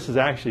it. So this is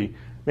actually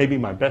maybe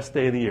my best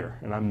day of the year,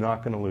 and I'm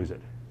not going to lose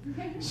it.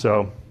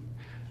 So,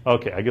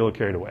 okay, I get a little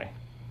carried away.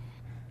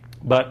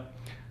 But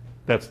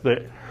that's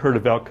the herd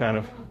of elk kind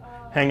of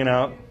hanging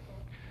out.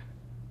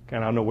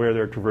 Kind of don't know where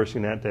they're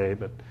traversing that day,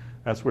 but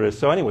that's where it is.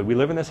 So anyway, we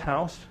live in this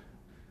house.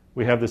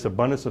 We have this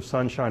abundance of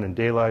sunshine and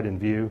daylight in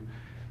view.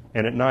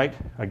 And at night,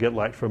 I get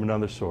light from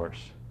another source.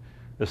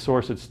 The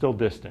source that's still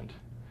distant,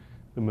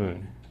 the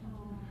moon.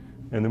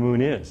 And the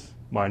moon is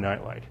my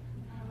nightlight.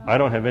 I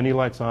don't have any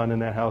lights on in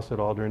that house at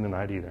all during the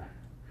night either.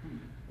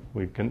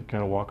 We can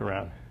kind of walk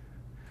around.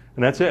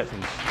 And that's it.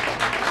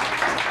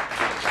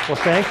 Well,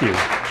 thank you.